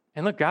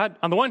 And look, God,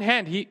 on the one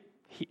hand, He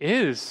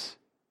is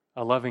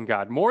a loving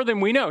God, more than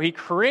we know. He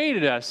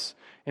created us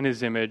in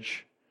His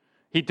image.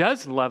 He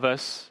does love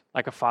us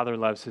like a father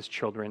loves his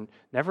children.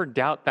 Never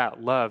doubt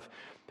that love.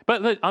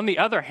 But on the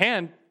other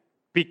hand,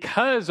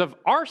 because of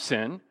our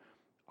sin,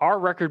 our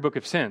record book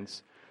of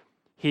sins,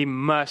 He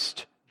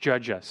must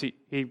judge us.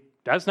 He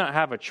does not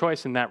have a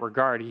choice in that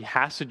regard. He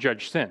has to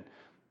judge sin.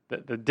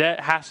 The debt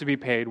has to be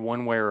paid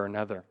one way or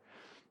another.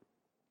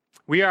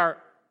 We are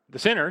the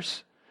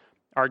sinners.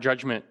 Our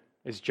judgment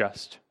is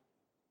just.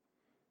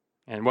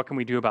 And what can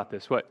we do about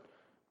this?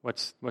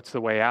 What's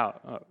the way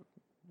out?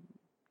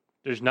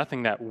 There's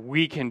nothing that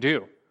we can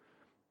do.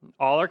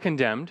 All are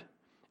condemned.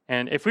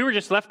 And if we were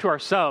just left to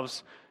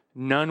ourselves,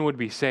 none would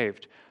be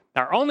saved.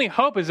 Our only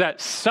hope is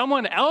that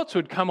someone else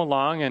would come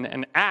along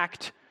and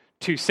act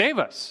to save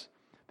us.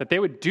 That they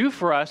would do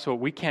for us what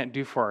we can't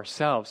do for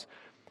ourselves.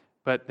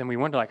 But then we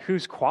wonder,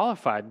 who's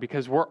qualified?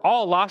 Because we're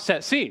all lost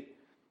at sea.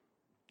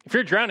 If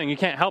you're drowning, you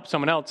can't help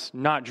someone else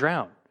not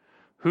drown.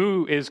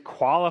 Who is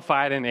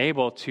qualified and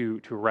able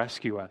to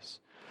rescue us?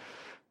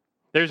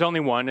 There's only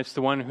one. It's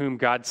the one whom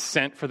God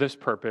sent for this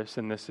purpose.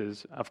 And this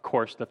is, of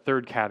course, the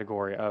third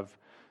category of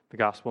the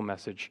gospel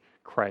message,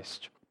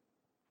 Christ.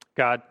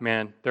 God,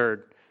 man,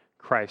 third,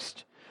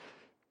 Christ.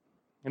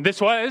 And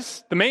this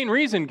was the main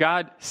reason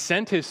God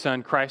sent His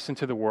Son, Christ,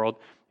 into the world.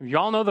 You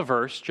all know the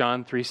verse,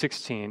 John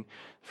 3:16.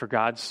 For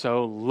God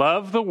so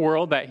loved the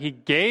world that He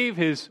gave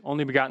His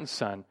only begotten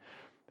Son,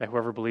 that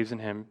whoever believes in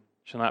him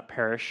shall not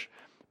perish,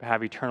 but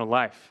have eternal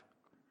life.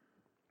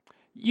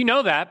 You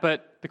know that,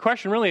 but the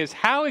question really is,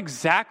 how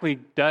exactly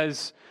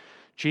does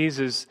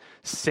Jesus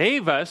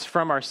save us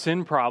from our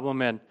sin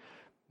problem, and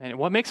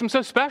what makes him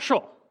so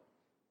special?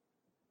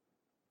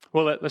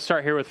 Well, let's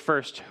start here with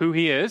first who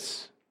he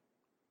is.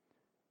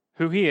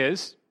 Who he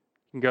is.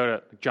 You can go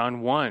to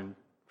John 1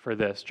 for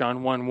this.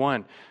 John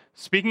 1:1.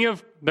 Speaking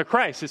of the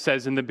Christ, it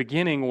says, in the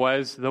beginning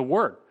was the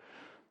Word.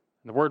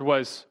 The Word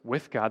was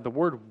with God. The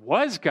Word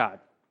was God.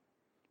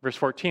 Verse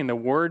 14, the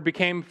Word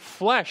became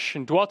flesh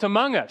and dwelt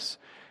among us.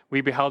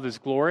 We beheld his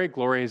glory.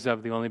 Glory is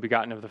of the only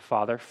begotten of the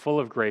Father, full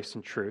of grace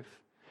and truth.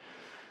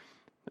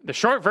 The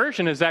short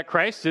version is that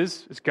Christ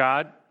is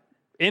God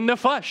in the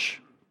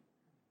flesh.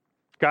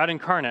 God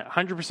incarnate,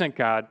 100%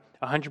 God,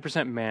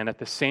 100% man at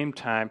the same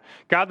time.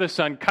 God the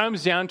Son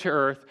comes down to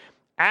earth,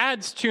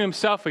 adds to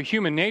himself a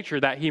human nature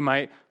that he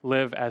might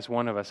live as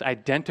one of us,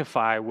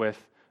 identify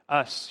with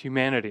us,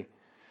 humanity.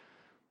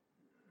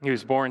 He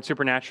was born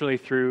supernaturally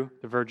through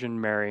the Virgin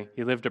Mary.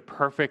 He lived a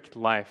perfect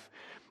life.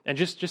 And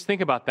just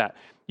think about that.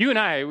 You and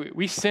I,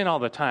 we sin all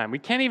the time. We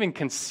can't even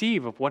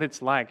conceive of what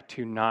it's like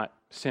to not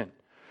sin.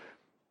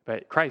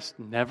 But Christ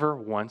never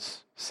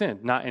once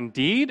sinned, not in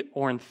deed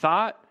or in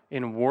thought,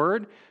 in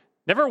word.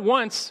 Never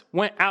once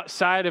went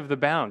outside of the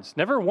bounds.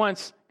 Never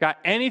once got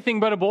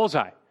anything but a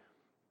bullseye.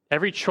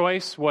 Every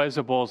choice was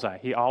a bullseye.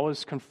 He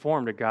always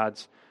conformed to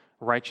God's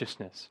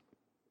righteousness.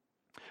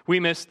 We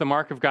missed the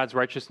mark of God's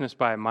righteousness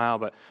by a mile,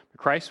 but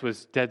Christ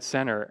was dead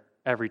center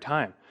every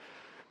time.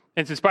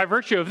 And it's by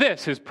virtue of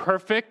this, his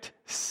perfect,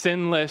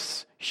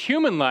 sinless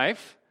human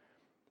life,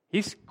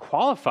 he's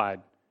qualified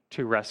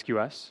to rescue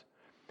us.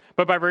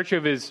 But by virtue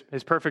of his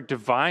perfect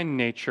divine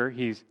nature,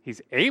 he's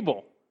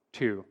able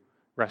to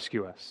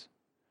rescue us.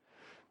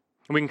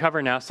 And we can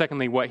cover now,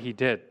 secondly, what he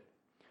did.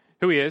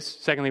 Who he is,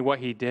 secondly, what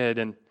he did.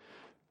 And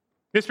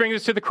this brings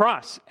us to the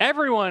cross.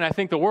 Everyone, I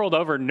think, the world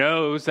over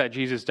knows that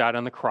Jesus died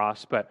on the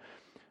cross, but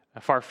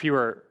far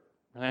fewer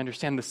really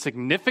understand the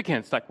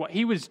significance, like what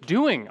he was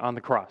doing on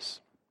the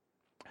cross.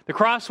 The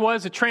cross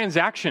was a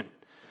transaction.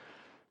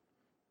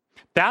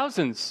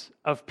 Thousands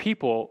of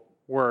people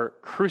were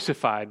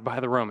crucified by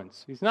the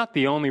Romans. He's not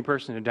the only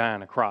person to die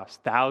on a cross.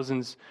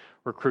 Thousands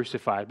were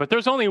crucified. But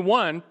there's only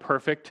one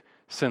perfect,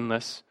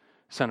 sinless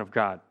Son of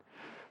God.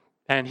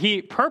 And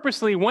he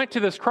purposely went to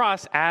this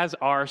cross as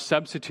our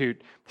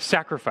substitute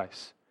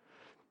sacrifice.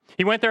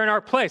 He went there in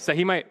our place that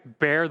he might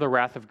bear the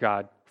wrath of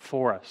God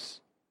for us.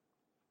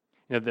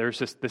 You know, there's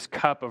this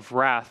cup of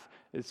wrath.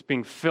 It's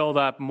being filled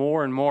up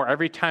more and more.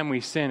 Every time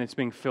we sin, it's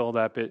being filled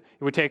up. It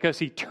would take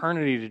us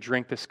eternity to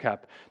drink this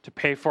cup, to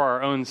pay for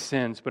our own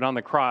sins. But on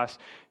the cross,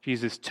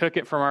 Jesus took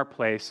it from our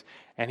place,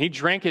 and he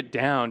drank it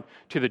down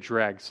to the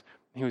dregs.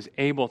 He was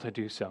able to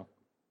do so.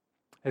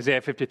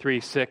 Isaiah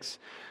 53:6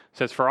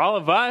 says, "For all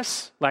of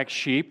us, like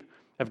sheep,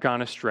 have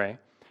gone astray.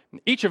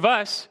 Each of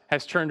us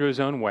has turned to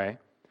his own way,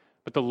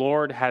 but the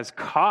Lord has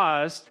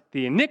caused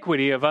the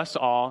iniquity of us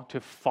all to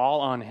fall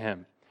on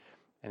him."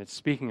 And it's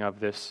speaking of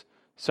this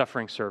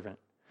suffering servant.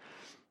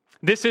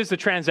 This is the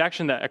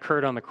transaction that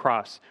occurred on the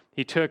cross.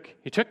 He took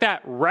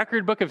that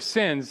record book of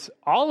sins,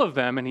 all of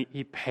them, and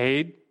he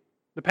paid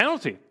the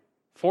penalty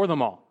for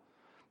them all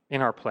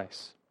in our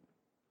place.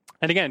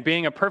 And again,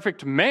 being a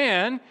perfect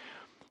man,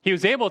 he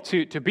was able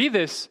to be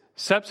this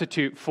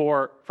substitute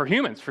for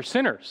humans, for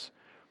sinners.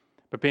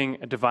 But being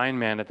a divine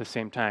man at the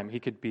same time, he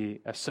could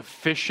be a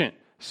sufficient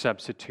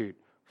substitute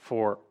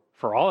for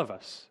all of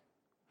us,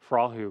 for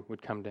all who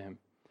would come to him.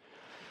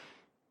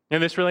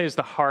 And this really is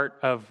the heart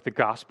of the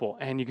gospel.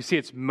 And you can see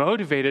it's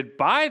motivated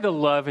by the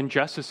love and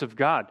justice of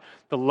God.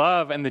 The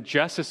love and the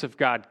justice of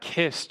God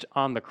kissed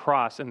on the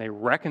cross, and they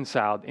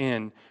reconciled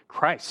in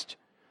Christ.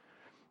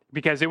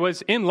 Because it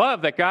was in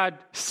love that God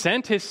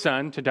sent his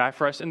Son to die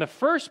for us in the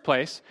first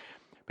place,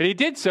 but he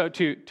did so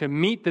to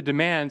meet the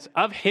demands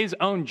of his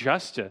own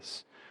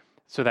justice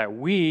so that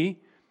we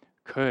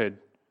could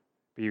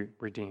be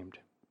redeemed.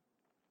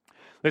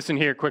 Listen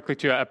here quickly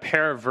to a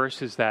pair of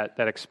verses that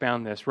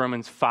expound this.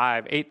 Romans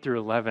 5:8 through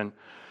 11.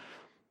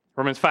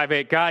 Romans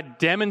 5:8, God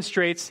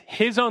demonstrates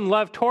his own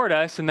love toward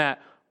us in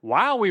that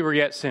while we were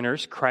yet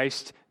sinners,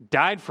 Christ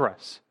died for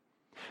us.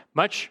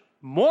 Much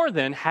more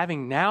than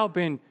having now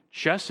been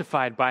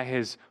justified by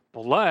his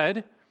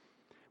blood,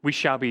 we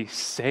shall be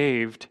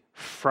saved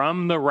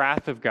from the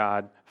wrath of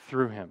God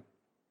through him.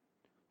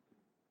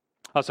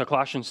 Also,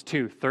 Colossians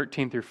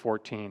 2:13 through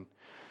 14.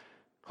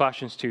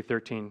 Colossians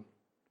 2:13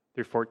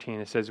 through 14,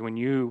 it says, when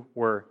you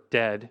were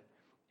dead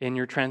in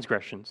your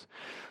transgressions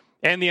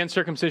and the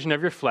uncircumcision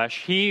of your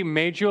flesh, he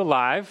made you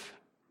alive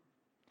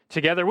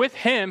together with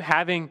him,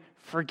 having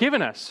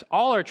forgiven us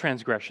all our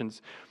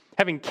transgressions,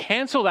 having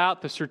canceled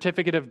out the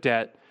certificate of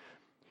debt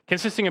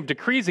consisting of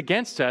decrees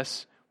against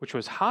us, which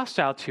was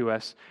hostile to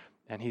us,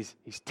 and he's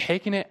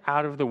taken it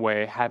out of the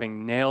way,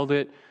 having nailed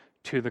it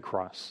to the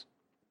cross.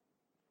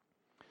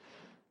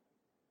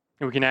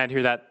 And we can add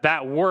here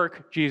that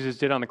work Jesus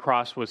did on the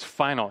cross was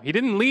final. He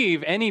didn't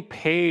leave any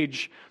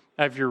page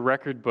of your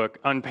record book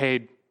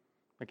unpaid.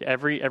 Like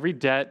every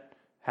debt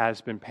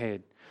has been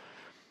paid.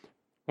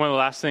 One of the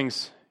last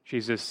things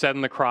Jesus said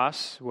on the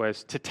cross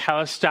was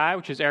tetelestai,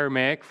 which is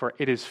Aramaic for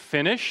 "it is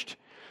finished."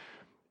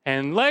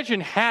 And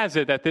legend has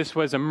it that this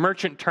was a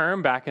merchant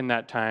term back in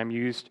that time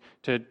used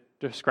to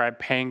describe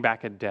paying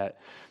back a debt.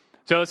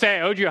 So let's say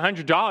I owed you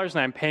 $100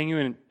 and I'm paying you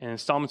in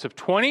installments of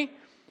 20,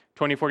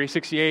 40,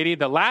 60, 80.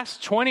 The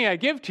last 20 I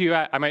give to you,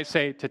 I might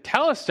say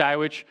tetelestai,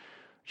 which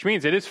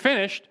means it is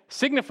finished,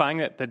 signifying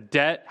that the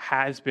debt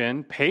has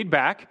been paid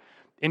back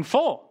in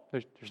full.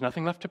 There's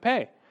nothing left to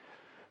pay.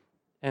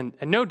 And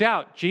no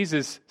doubt,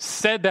 Jesus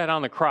said that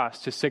on the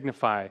cross to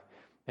signify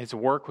his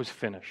work was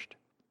finished.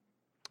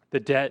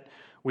 The debt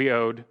we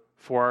owed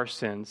for our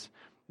sins,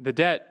 the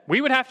debt we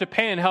would have to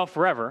pay in hell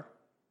forever,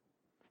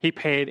 he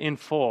paid in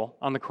full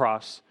on the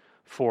cross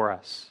for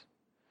us.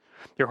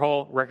 Your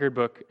whole record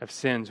book of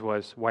sins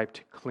was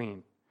wiped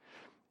clean.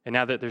 And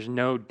now that there's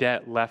no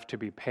debt left to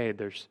be paid,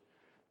 there's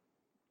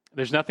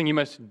nothing you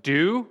must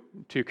do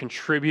to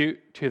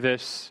contribute to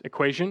this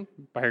equation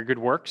by your good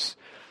works.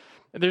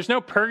 There's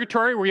no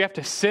purgatory where you have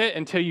to sit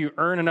until you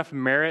earn enough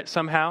merit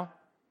somehow.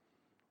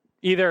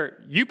 Either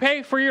you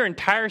pay for your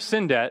entire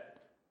sin debt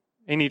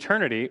in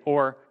eternity,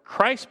 or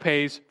Christ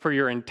pays for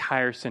your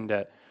entire sin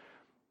debt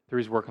through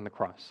his work on the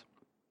cross.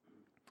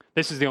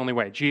 This is the only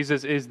way.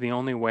 Jesus is the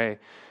only way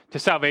to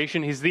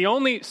salvation. He's the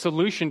only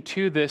solution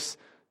to this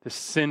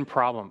sin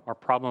problem, our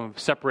problem of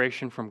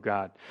separation from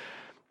God.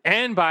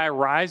 And by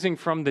rising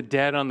from the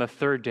dead on the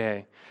third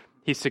day,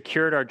 he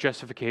secured our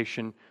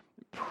justification,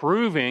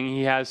 proving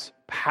he has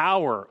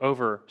power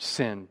over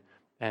sin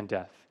and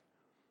death.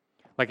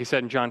 Like he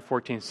said in John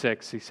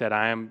 14:6, he said,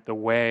 "I am the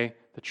way,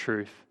 the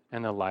truth,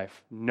 and the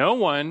life. No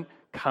one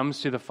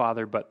comes to the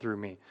Father but through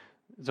me."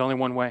 There's only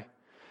one way.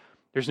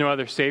 There's no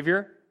other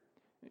Savior.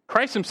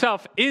 Christ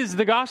himself is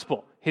the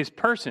gospel. His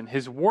person,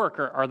 his work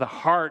are the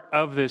heart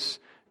of this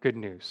good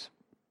news.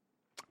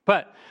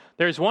 But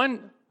there's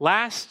one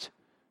last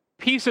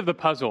piece of the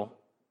puzzle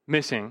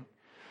missing.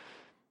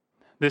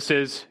 This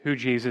is who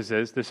Jesus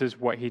is. This is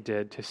what he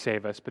did to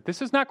save us. But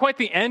this is not quite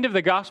the end of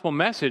the gospel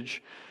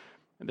message.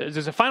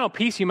 There's a final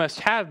piece you must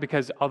have,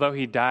 because although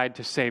he died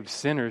to save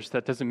sinners,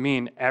 that doesn't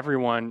mean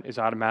everyone is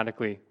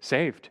automatically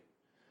saved.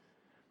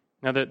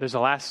 Now, there's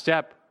a last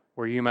step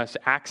where you must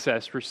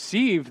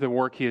receive the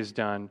work he has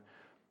done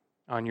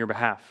on your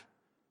behalf.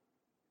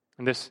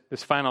 And this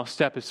final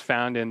step is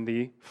found in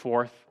the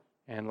fourth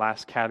and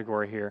last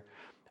category here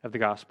of the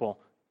gospel: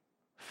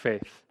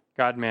 faith.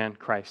 God, man,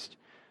 Christ.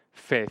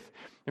 Faith.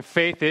 And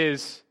faith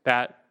is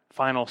that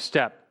final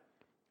step.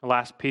 The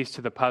last piece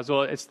to the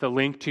puzzle. It's the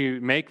link to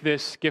make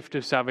this gift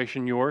of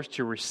salvation yours,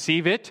 to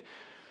receive it.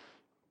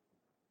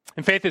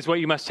 And faith is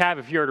what you must have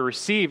if you are to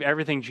receive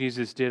everything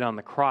Jesus did on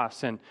the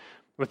cross. And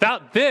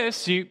without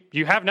this,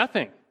 you have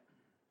nothing.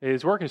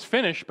 His work is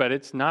finished, but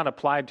it's not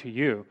applied to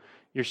you.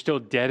 You're still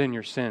dead in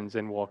your sins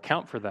and will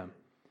account for them.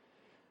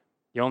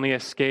 The only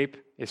escape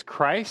is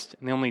Christ,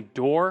 and the only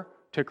door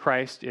to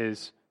Christ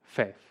is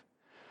faith.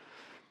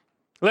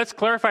 Let's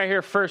clarify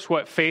here first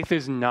what faith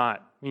is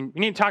not. We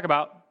need to talk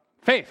about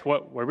faith.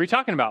 What are we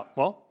talking about?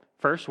 Well,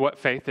 first, what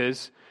faith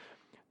is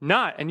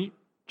not. And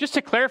just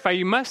to clarify,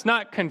 you must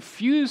not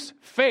confuse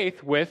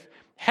faith with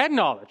head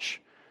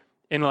knowledge,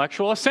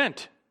 intellectual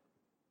assent.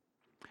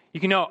 You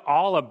can know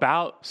all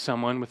about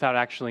someone without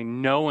actually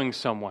knowing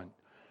someone,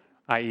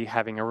 i.e.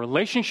 having a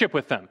relationship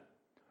with them.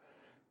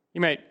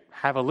 You might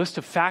have a list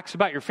of facts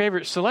about your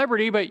favorite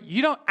celebrity, but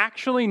you don't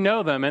actually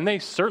know them, and they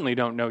certainly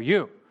don't know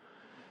you.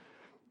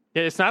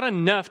 It's not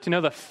enough to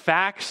know the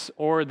facts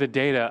or the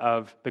data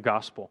of the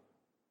gospel.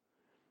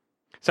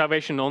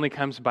 Salvation only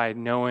comes by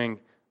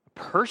knowing a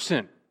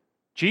person,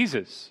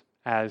 Jesus,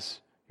 as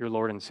your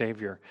Lord and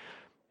Savior.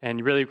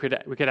 And really,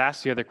 we could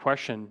ask the other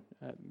question,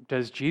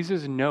 does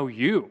Jesus know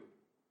you?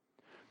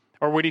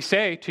 Or would he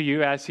say to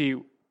you, as he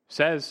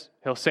says,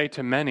 he'll say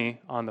to many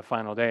on the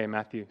final day,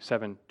 Matthew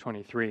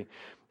 7:23,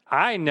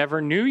 "I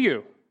never knew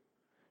you.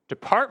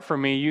 Depart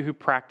from me, you who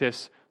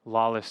practice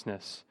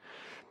lawlessness."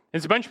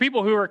 There's a bunch of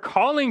people who are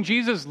calling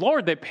Jesus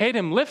Lord. They paid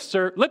him lip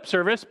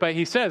service, but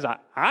he says,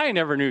 I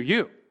never knew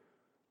you.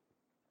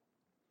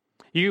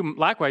 You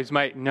likewise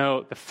might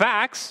know the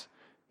facts.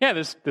 Yeah,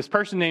 this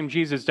person named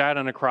Jesus died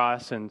on a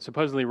cross and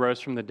supposedly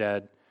rose from the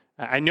dead.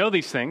 I know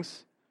these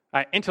things.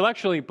 I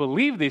intellectually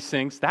believe these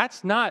things.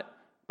 That's not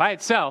by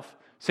itself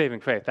saving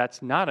faith.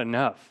 That's not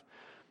enough.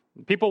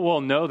 People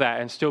will know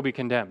that and still be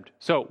condemned.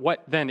 So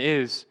what then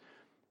is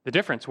the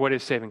difference? What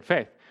is saving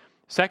faith?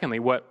 Secondly,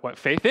 what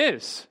faith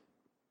is.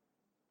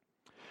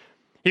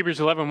 Hebrews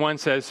 11:1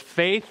 says,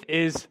 faith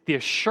is the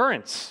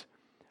assurance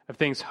of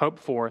things hoped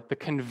for, the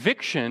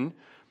conviction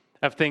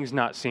of things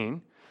not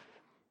seen.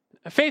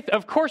 Faith,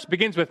 of course,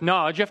 begins with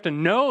knowledge. You have to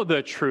know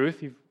the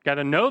truth. You've got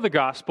to know the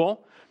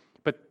gospel.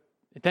 But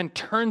it then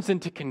turns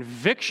into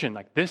conviction.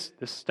 Like this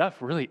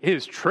stuff really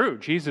is true.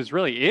 Jesus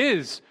really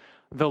is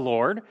the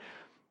Lord.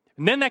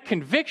 And then that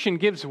conviction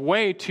gives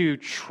way to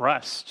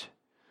trust,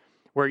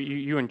 where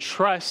you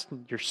entrust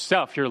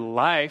yourself, your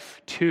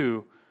life,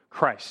 to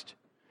Christ.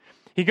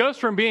 He goes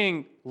from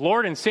being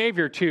Lord and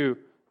Savior to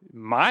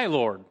my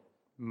Lord,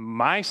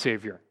 my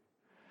Savior.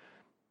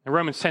 In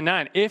Romans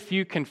 10:9, if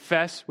you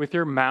confess with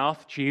your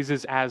mouth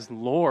Jesus as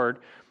Lord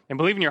and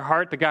believe in your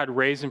heart that God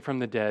raised him from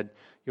the dead,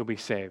 you'll be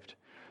saved.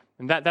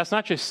 And that's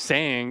not just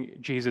saying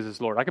Jesus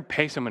is Lord. I could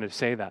pay someone to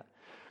say that.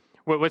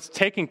 What's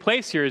taking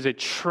place here is a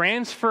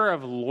transfer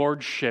of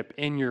lordship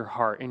in your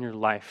heart, in your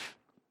life.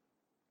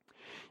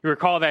 You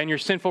recall that in your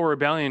sinful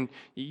rebellion,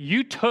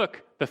 you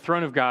took the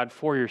throne of God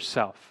for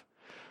yourself.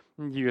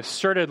 You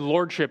asserted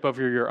lordship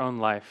over your own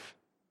life.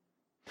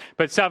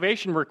 But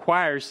salvation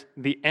requires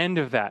the end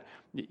of that.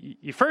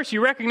 First,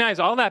 you recognize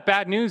all that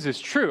bad news is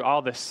true.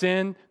 All the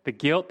sin, the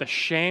guilt, the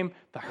shame,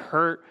 the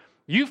hurt.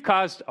 You've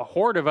caused a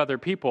horde of other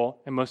people,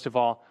 and most of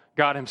all,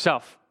 God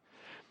himself.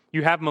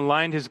 You have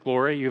maligned his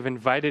glory. You've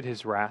invited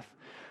his wrath.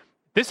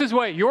 This is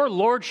what your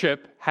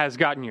lordship has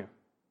gotten you.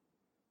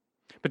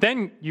 But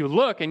then you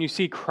look and you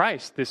see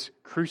Christ, this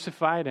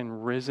crucified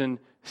and risen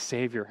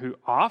Savior who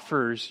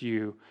offers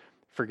you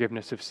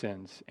forgiveness of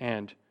sins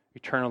and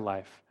eternal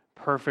life,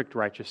 perfect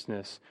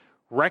righteousness,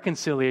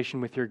 reconciliation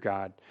with your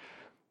God.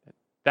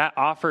 That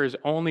offer is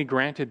only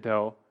granted,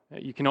 though.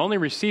 You can only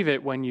receive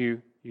it when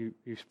you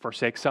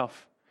forsake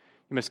self.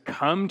 You must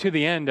come to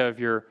the end of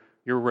your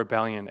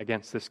rebellion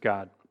against this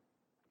God.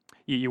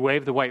 You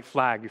wave the white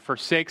flag. You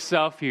forsake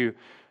self. You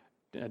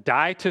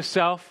die to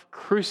self,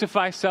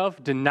 crucify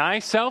self, deny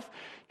self,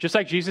 just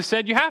like Jesus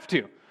said you have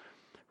to.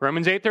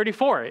 Romans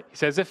 8:34, he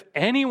says, if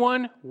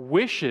anyone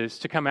wishes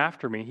to come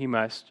after me, he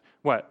must,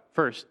 what?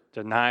 First,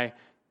 deny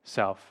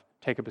self,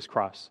 take up his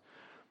cross,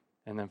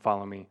 and then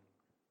follow me.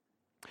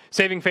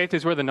 Saving faith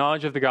is where the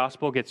knowledge of the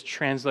gospel gets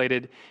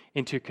translated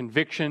into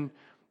conviction,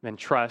 then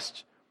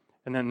trust,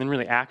 and then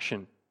really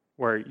action,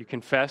 where you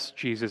confess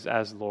Jesus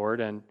as Lord,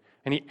 and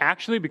he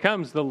actually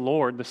becomes the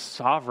Lord, the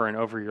sovereign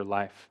over your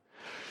life.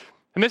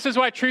 And this is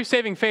why true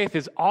saving faith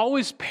is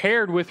always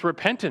paired with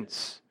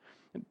repentance.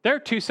 There are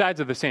two sides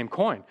of the same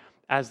coin.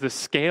 As the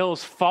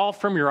scales fall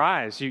from your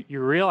eyes, you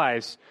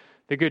realize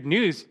the good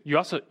news.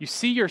 You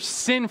see your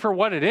sin for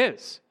what it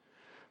is.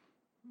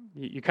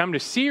 You come to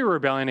see your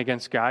rebellion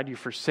against God. You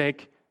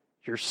forsake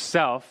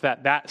yourself,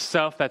 that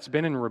self that's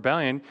been in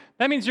rebellion.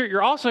 That means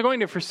you're also going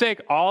to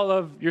forsake all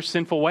of your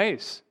sinful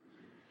ways.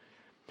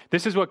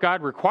 This is what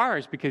God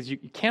requires because you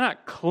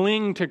cannot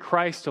cling to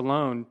Christ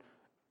alone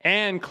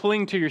and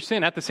cling to your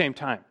sin at the same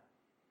time.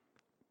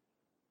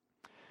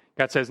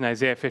 God says in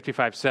Isaiah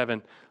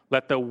 55:7,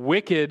 let the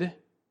wicked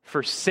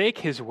forsake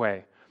his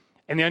way,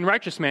 and the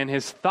unrighteous man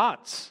his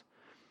thoughts,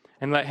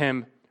 and let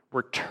him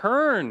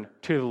return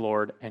to the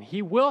Lord, and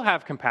he will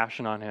have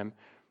compassion on him,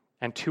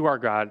 and to our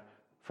God,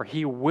 for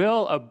he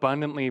will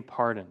abundantly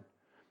pardon.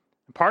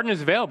 Pardon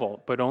is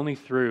available, but only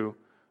through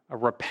a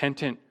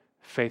repentant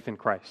faith in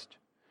Christ.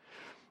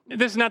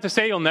 This is not to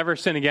say you'll never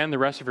sin again the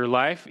rest of your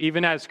life.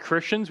 Even as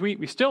Christians,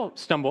 we still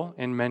stumble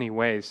in many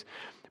ways.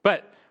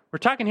 But we're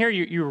talking here,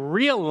 you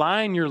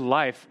realign your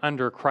life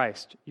under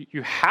Christ.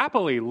 You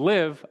happily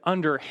live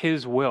under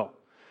his will.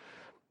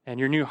 And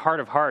your new heart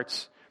of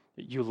hearts,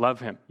 you love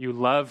him. You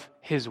love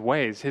his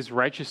ways, his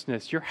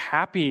righteousness. You're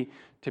happy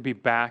to be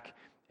back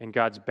in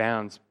God's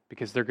bounds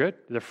because they're good.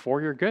 They're for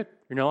your good.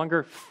 You're no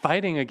longer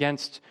fighting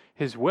against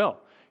his will.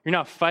 You're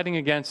not fighting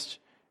against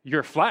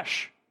your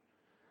flesh.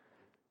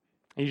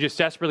 And you just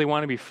desperately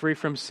want to be free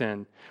from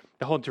sin.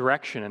 The whole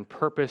direction and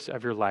purpose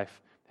of your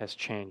life has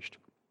changed.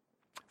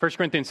 1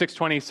 Corinthians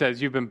 6:20 says,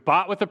 you've been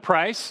bought with a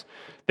price,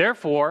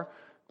 therefore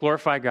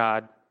glorify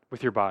God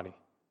with your body.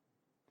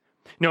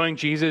 Knowing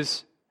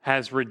Jesus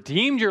has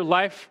redeemed your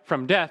life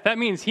from death, that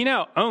means he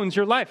now owns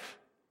your life.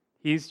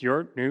 He's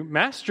your new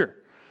master.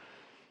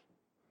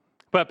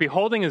 But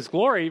beholding his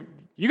glory,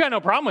 you got no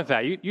problem with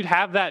that. You'd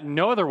have that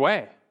no other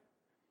way.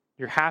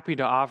 You're happy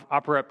to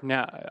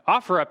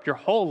offer up your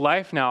whole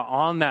life now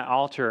on that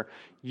altar.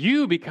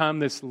 You become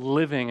this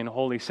living and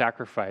holy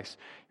sacrifice.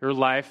 Your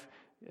life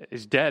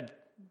is dead.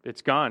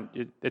 It's gone.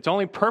 Its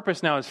only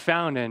purpose now is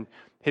found in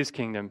his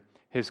kingdom,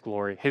 his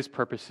glory, his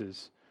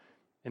purposes.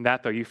 In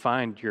that, though, you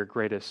find your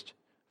greatest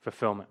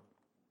fulfillment.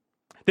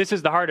 This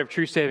is the heart of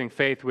true saving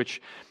faith, which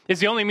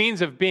is the only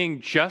means of being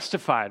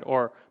justified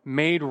or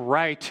made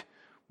right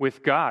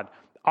with God.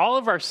 All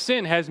of our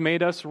sin has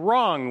made us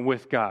wrong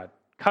with God.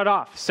 Cut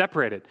off,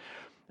 separated.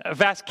 A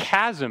vast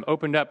chasm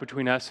opened up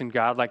between us and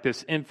God, like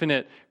this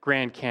infinite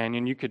Grand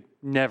Canyon you could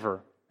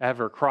never,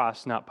 ever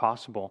cross, not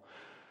possible.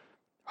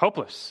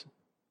 Hopeless.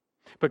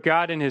 But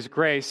God, in his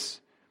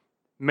grace,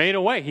 made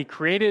a way. He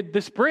created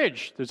this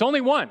bridge. There's only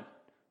one.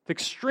 It's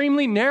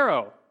extremely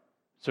narrow.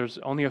 So there's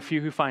only a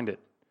few who find it.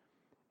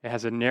 It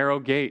has a narrow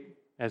gate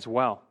as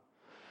well.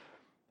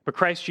 But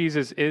Christ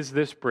Jesus is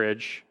this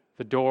bridge.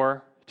 The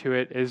door to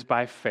it is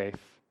by faith.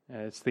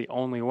 It's the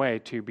only way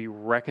to be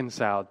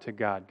reconciled to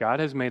God.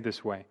 God has made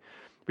this way.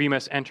 But you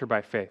must enter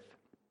by faith.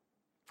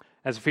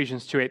 As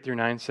Ephesians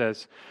 2:8-9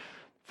 says,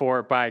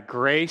 for by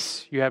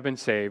grace you have been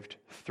saved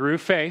through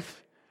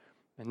faith,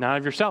 and not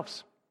of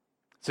yourselves.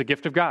 It's a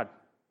gift of God,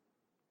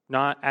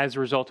 not as a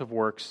result of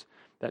works,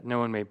 that no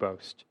one may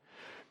boast.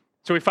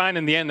 So we find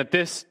in the end that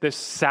this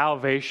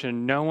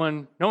salvation, no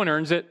one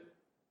earns it.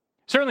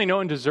 Certainly no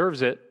one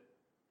deserves it.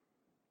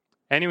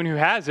 Anyone who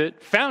has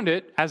it found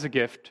it as a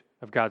gift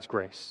of God's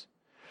grace.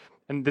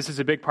 And this is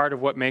a big part of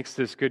what makes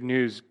this good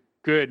news,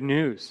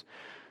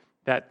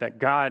 that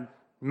God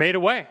made a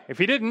way. If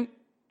he didn't,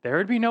 there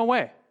would be no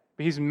way.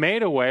 But he's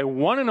made a way,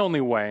 one and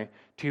only way,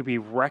 to be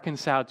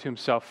reconciled to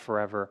himself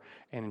forever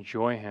and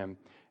enjoy him.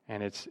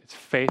 And it's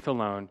faith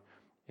alone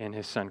in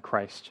his son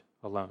Christ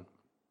alone.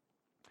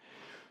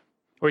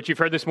 What you've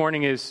heard this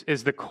morning is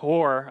the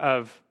core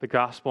of the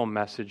gospel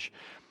message.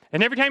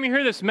 And every time you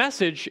hear this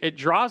message, it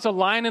draws a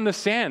line in the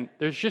sand.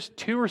 There's just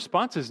two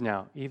responses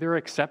now. Either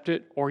accept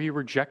it or you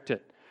reject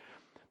it.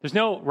 There's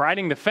no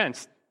riding the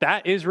fence.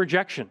 That is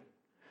rejection.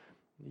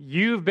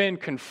 You've been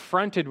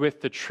confronted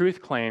with the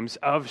truth claims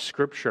of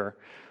Scripture.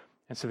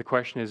 And so the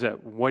question is,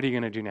 what are you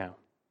going to do now?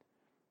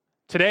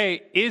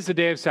 Today is the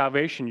day of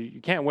salvation. You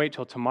can't wait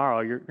till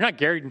tomorrow. You're not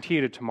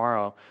guaranteed of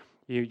tomorrow.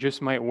 You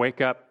just might wake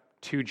up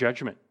to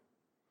judgment.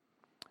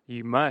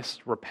 You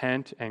must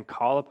repent and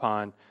call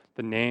upon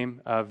the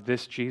name of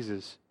this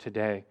Jesus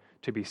today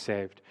to be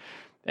saved.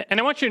 And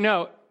I want you to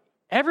know,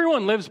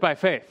 everyone lives by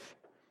faith.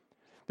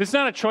 This is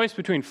not a choice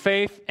between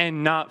faith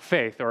and not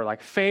faith, or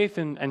like faith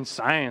and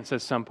science,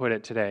 as some put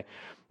it today.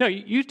 No,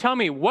 you tell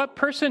me, what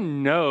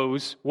person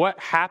knows what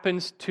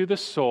happens to the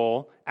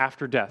soul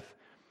after death?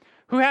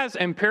 Who has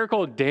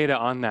empirical data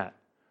on that?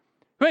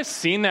 Who has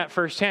seen that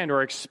firsthand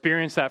or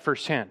experienced that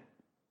firsthand?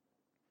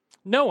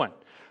 No one.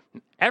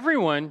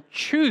 Everyone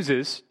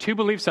chooses to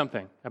believe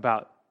something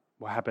about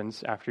what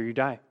happens after you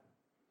die.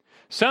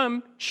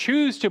 Some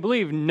choose to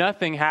believe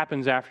nothing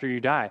happens after you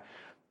die.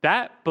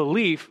 That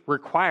belief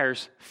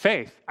requires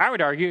faith. I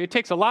would argue it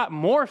takes a lot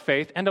more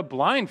faith and a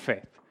blind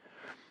faith.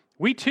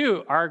 We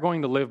too are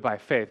going to live by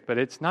faith, but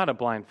it's not a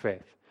blind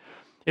faith.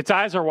 Its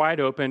eyes are wide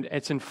open.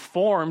 It's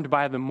informed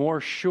by the more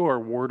sure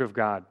Word of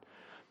God.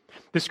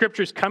 The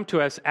Scriptures come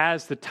to us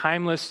as the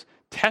timeless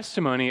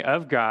testimony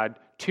of God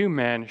to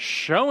men,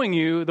 showing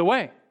you the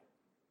way.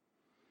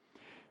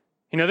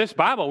 You know, this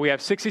Bible, we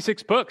have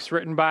 66 books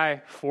written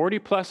by 40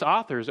 plus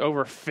authors over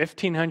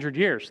 1,500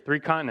 years, 3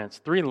 continents,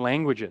 3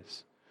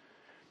 languages.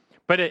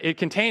 But it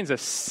contains a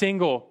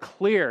single,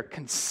 clear,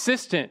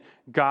 consistent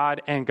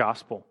God and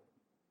gospel.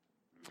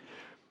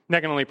 And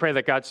I can only pray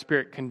that God's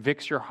Spirit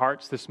convicts your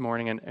hearts this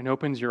morning and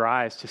opens your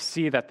eyes to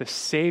see that the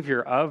Savior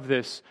of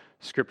this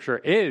Scripture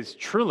is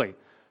truly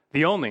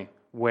the only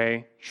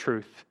way,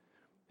 truth,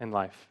 and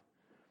life.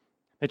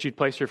 That you'd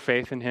place your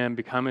faith in him,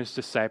 become his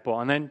disciple,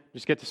 and then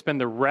just get to spend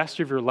the rest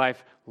of your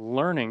life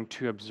learning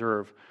to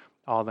observe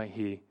all that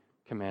he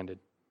commanded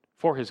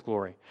for his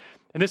glory.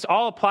 And this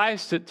all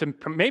applies to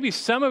maybe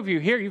some of you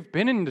here, you've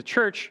been in the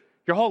church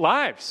your whole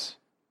lives,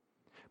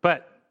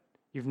 but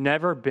you've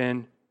never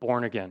been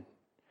born again.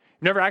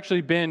 You've never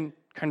actually been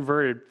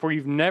converted, for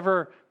you've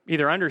never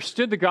either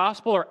understood the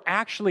gospel or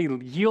actually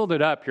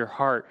yielded up your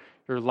heart,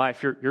 your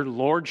life, your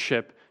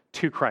lordship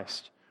to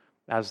Christ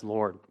as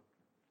Lord.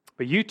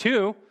 But you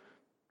too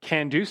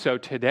can do so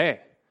today.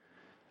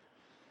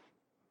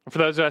 For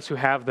those of us who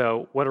have,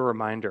 though, what a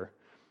reminder.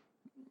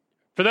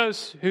 For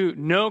those who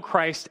know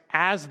Christ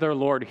as their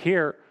Lord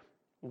here,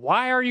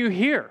 why are you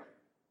here?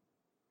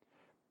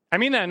 I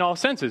mean that in all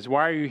senses.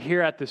 Why are you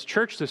here at this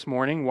church this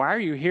morning? Why are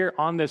you here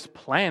on this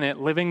planet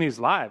living these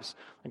lives?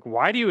 Like,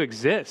 why do you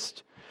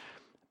exist?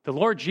 The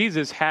Lord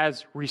Jesus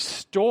has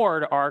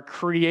restored our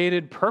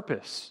created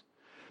purpose,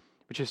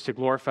 which is to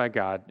glorify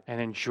God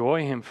and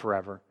enjoy him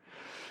forever.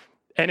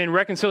 And in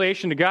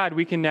reconciliation to God,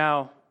 we can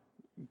now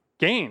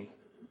gain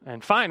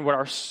and find what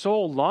our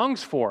soul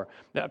longs for,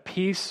 that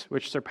peace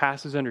which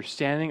surpasses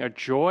understanding, a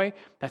joy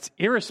that's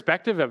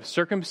irrespective of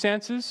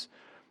circumstances,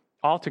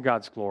 all to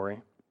God's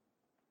glory.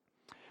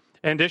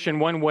 In addition,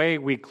 one way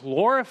we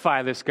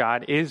glorify this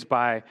God is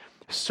by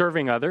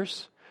serving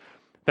others.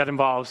 That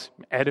involves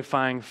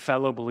edifying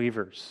fellow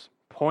believers,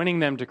 pointing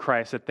them to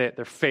Christ, that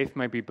their faith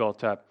might be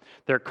built up,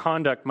 their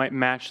conduct might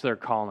match their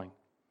calling.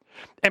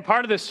 And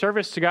part of this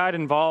service to God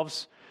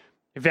involves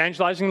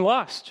evangelizing the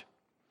lost.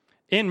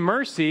 In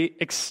mercy,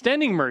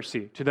 extending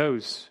mercy to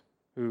those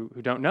who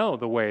don't know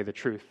the way, the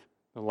truth,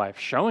 the life,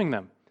 showing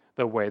them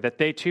the way that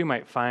they too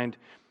might find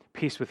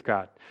peace with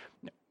God.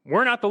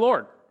 We're not the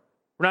Lord.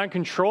 We're not in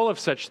control of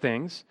such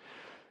things,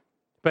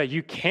 but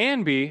you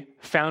can be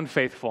found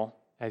faithful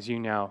as you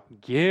now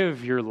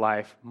give your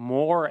life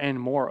more and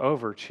more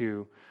over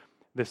to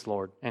this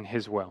Lord and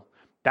his will.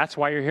 That's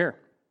why you're here.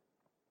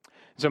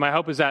 So my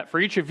hope is that for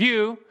each of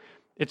you,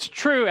 it's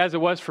true as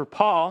it was for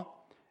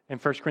Paul in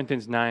 1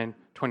 Corinthians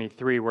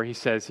 9:23, where he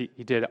says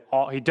he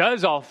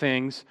does all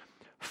things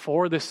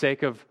for the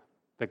sake of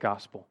the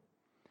gospel.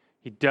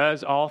 He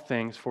does all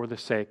things for the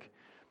sake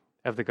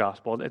of the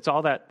gospel. It's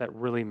all that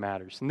really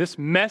matters. And this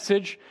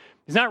message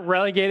is not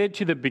relegated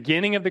to the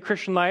beginning of the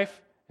Christian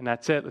life, and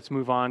that's it. Let's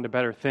move on to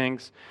better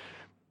things.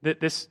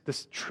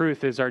 This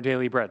truth is our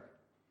daily bread,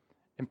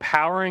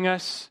 empowering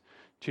us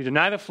to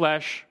deny the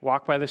flesh,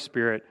 walk by the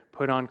Spirit,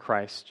 put on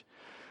Christ,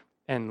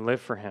 and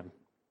live for him.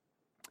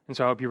 And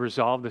so I hope you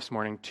resolve this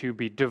morning to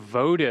be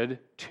devoted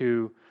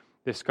to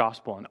this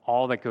gospel and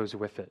all that goes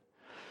with it.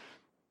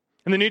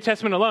 In the New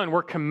Testament alone,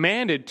 we're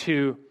commanded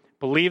to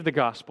believe the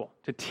gospel,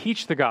 to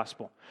teach the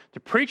gospel, to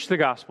preach the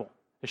gospel,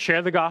 to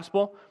share the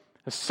gospel,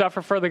 to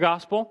suffer for the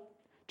gospel,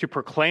 to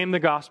proclaim the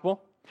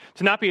gospel,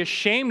 to not be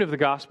ashamed of the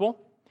gospel,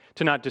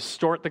 to not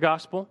distort the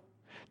gospel,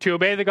 to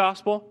obey the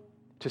gospel,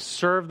 to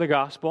serve the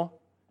gospel,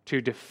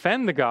 to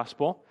defend the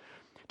gospel,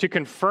 to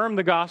confirm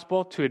the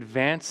gospel, to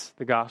advance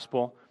the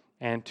gospel,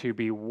 and to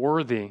be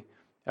worthy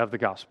of the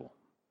gospel.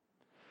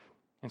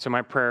 And so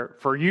my prayer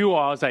for you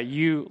all is that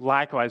you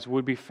likewise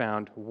would be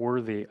found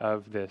worthy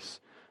of this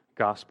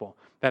gospel.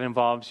 That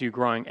involves you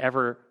growing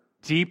ever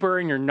deeper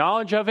in your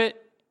knowledge of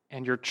it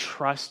and your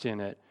trust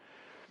in it.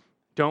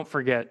 Don't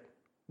forget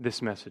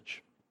this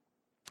message.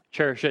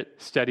 Cherish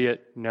it, study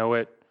it, know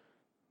it,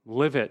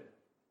 live it,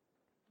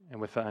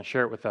 and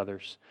share it with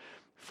others.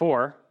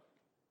 For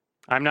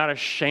I'm not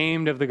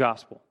ashamed of the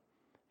gospel.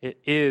 It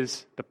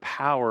is the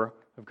power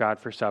of God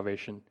for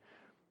salvation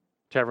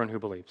to everyone who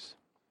believes.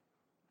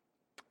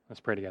 Let's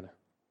pray together.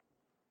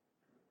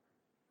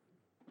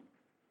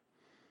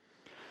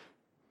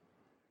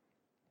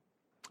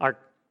 Our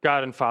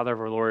God and Father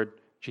of our Lord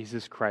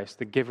Jesus Christ,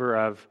 the giver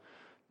of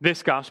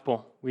this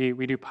gospel, we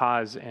do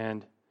pause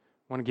and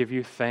want to give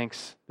you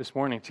thanks this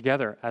morning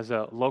together as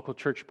a local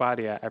church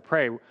body. I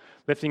pray,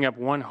 lifting up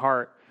one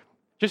heart,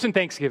 just in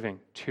thanksgiving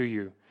to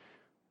you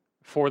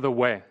for the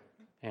way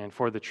and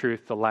for the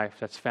truth, the life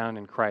that's found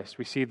in Christ.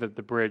 We see the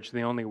bridge,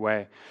 the only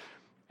way,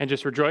 and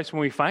just rejoice when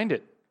we find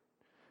it.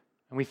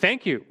 And we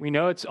thank you. We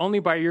know it's only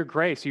by your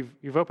grace.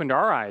 You've opened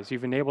our eyes.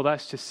 You've enabled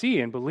us to see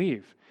and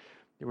believe.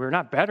 We're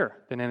not better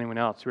than anyone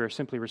else. We are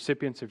simply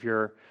recipients of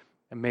your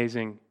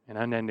amazing and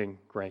unending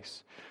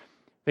grace.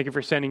 Thank you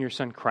for sending your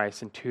Son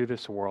Christ into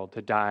this world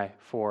to die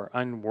for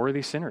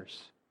unworthy sinners,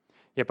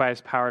 yet by his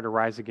power to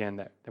rise again,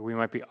 that we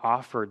might be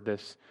offered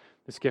this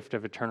gift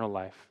of eternal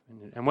life.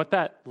 And what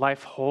that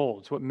life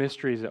holds, what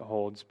mysteries it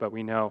holds, but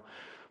we know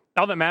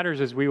all that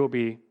matters is we will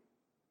be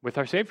with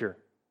our Savior,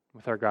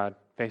 with our God,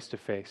 face to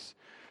face.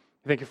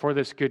 Thank you for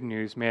this good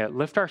news. May it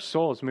lift our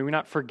souls. May we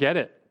not forget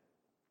it.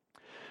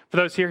 For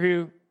those here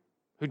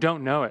who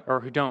don't know it or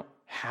who don't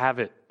have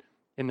it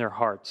in their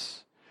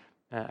hearts,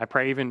 I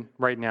pray even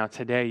right now,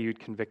 today,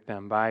 you'd convict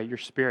them by your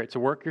Spirit. It's a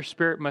work your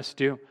Spirit must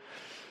do.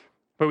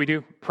 But we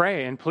do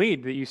pray and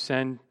plead that you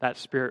send that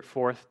Spirit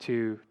forth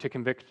to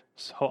convict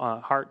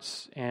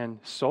hearts and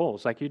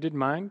souls like you did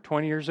mine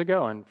 20 years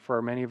ago, and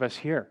for many of us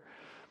here.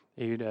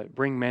 You'd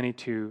bring many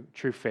to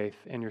true faith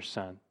in your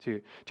Son,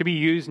 to be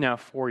used now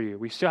for you.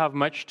 We still have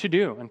much to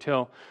do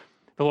until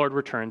the Lord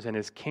returns and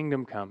his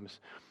kingdom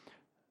comes.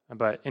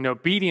 But in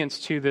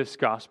obedience to this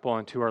gospel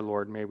and to our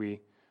Lord, may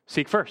we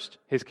seek first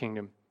his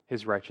kingdom,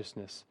 his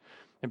righteousness,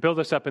 and build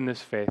us up in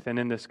this faith and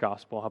in this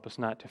gospel. Help us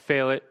not to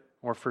fail it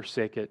or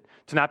forsake it,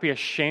 to not be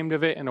ashamed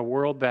of it in a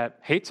world that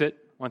hates it,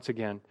 once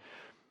again,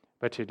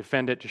 but to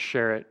defend it, to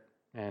share it,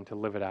 and to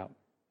live it out.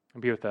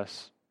 And be with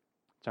us.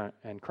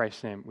 In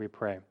Christ's name we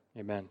pray.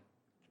 Amen.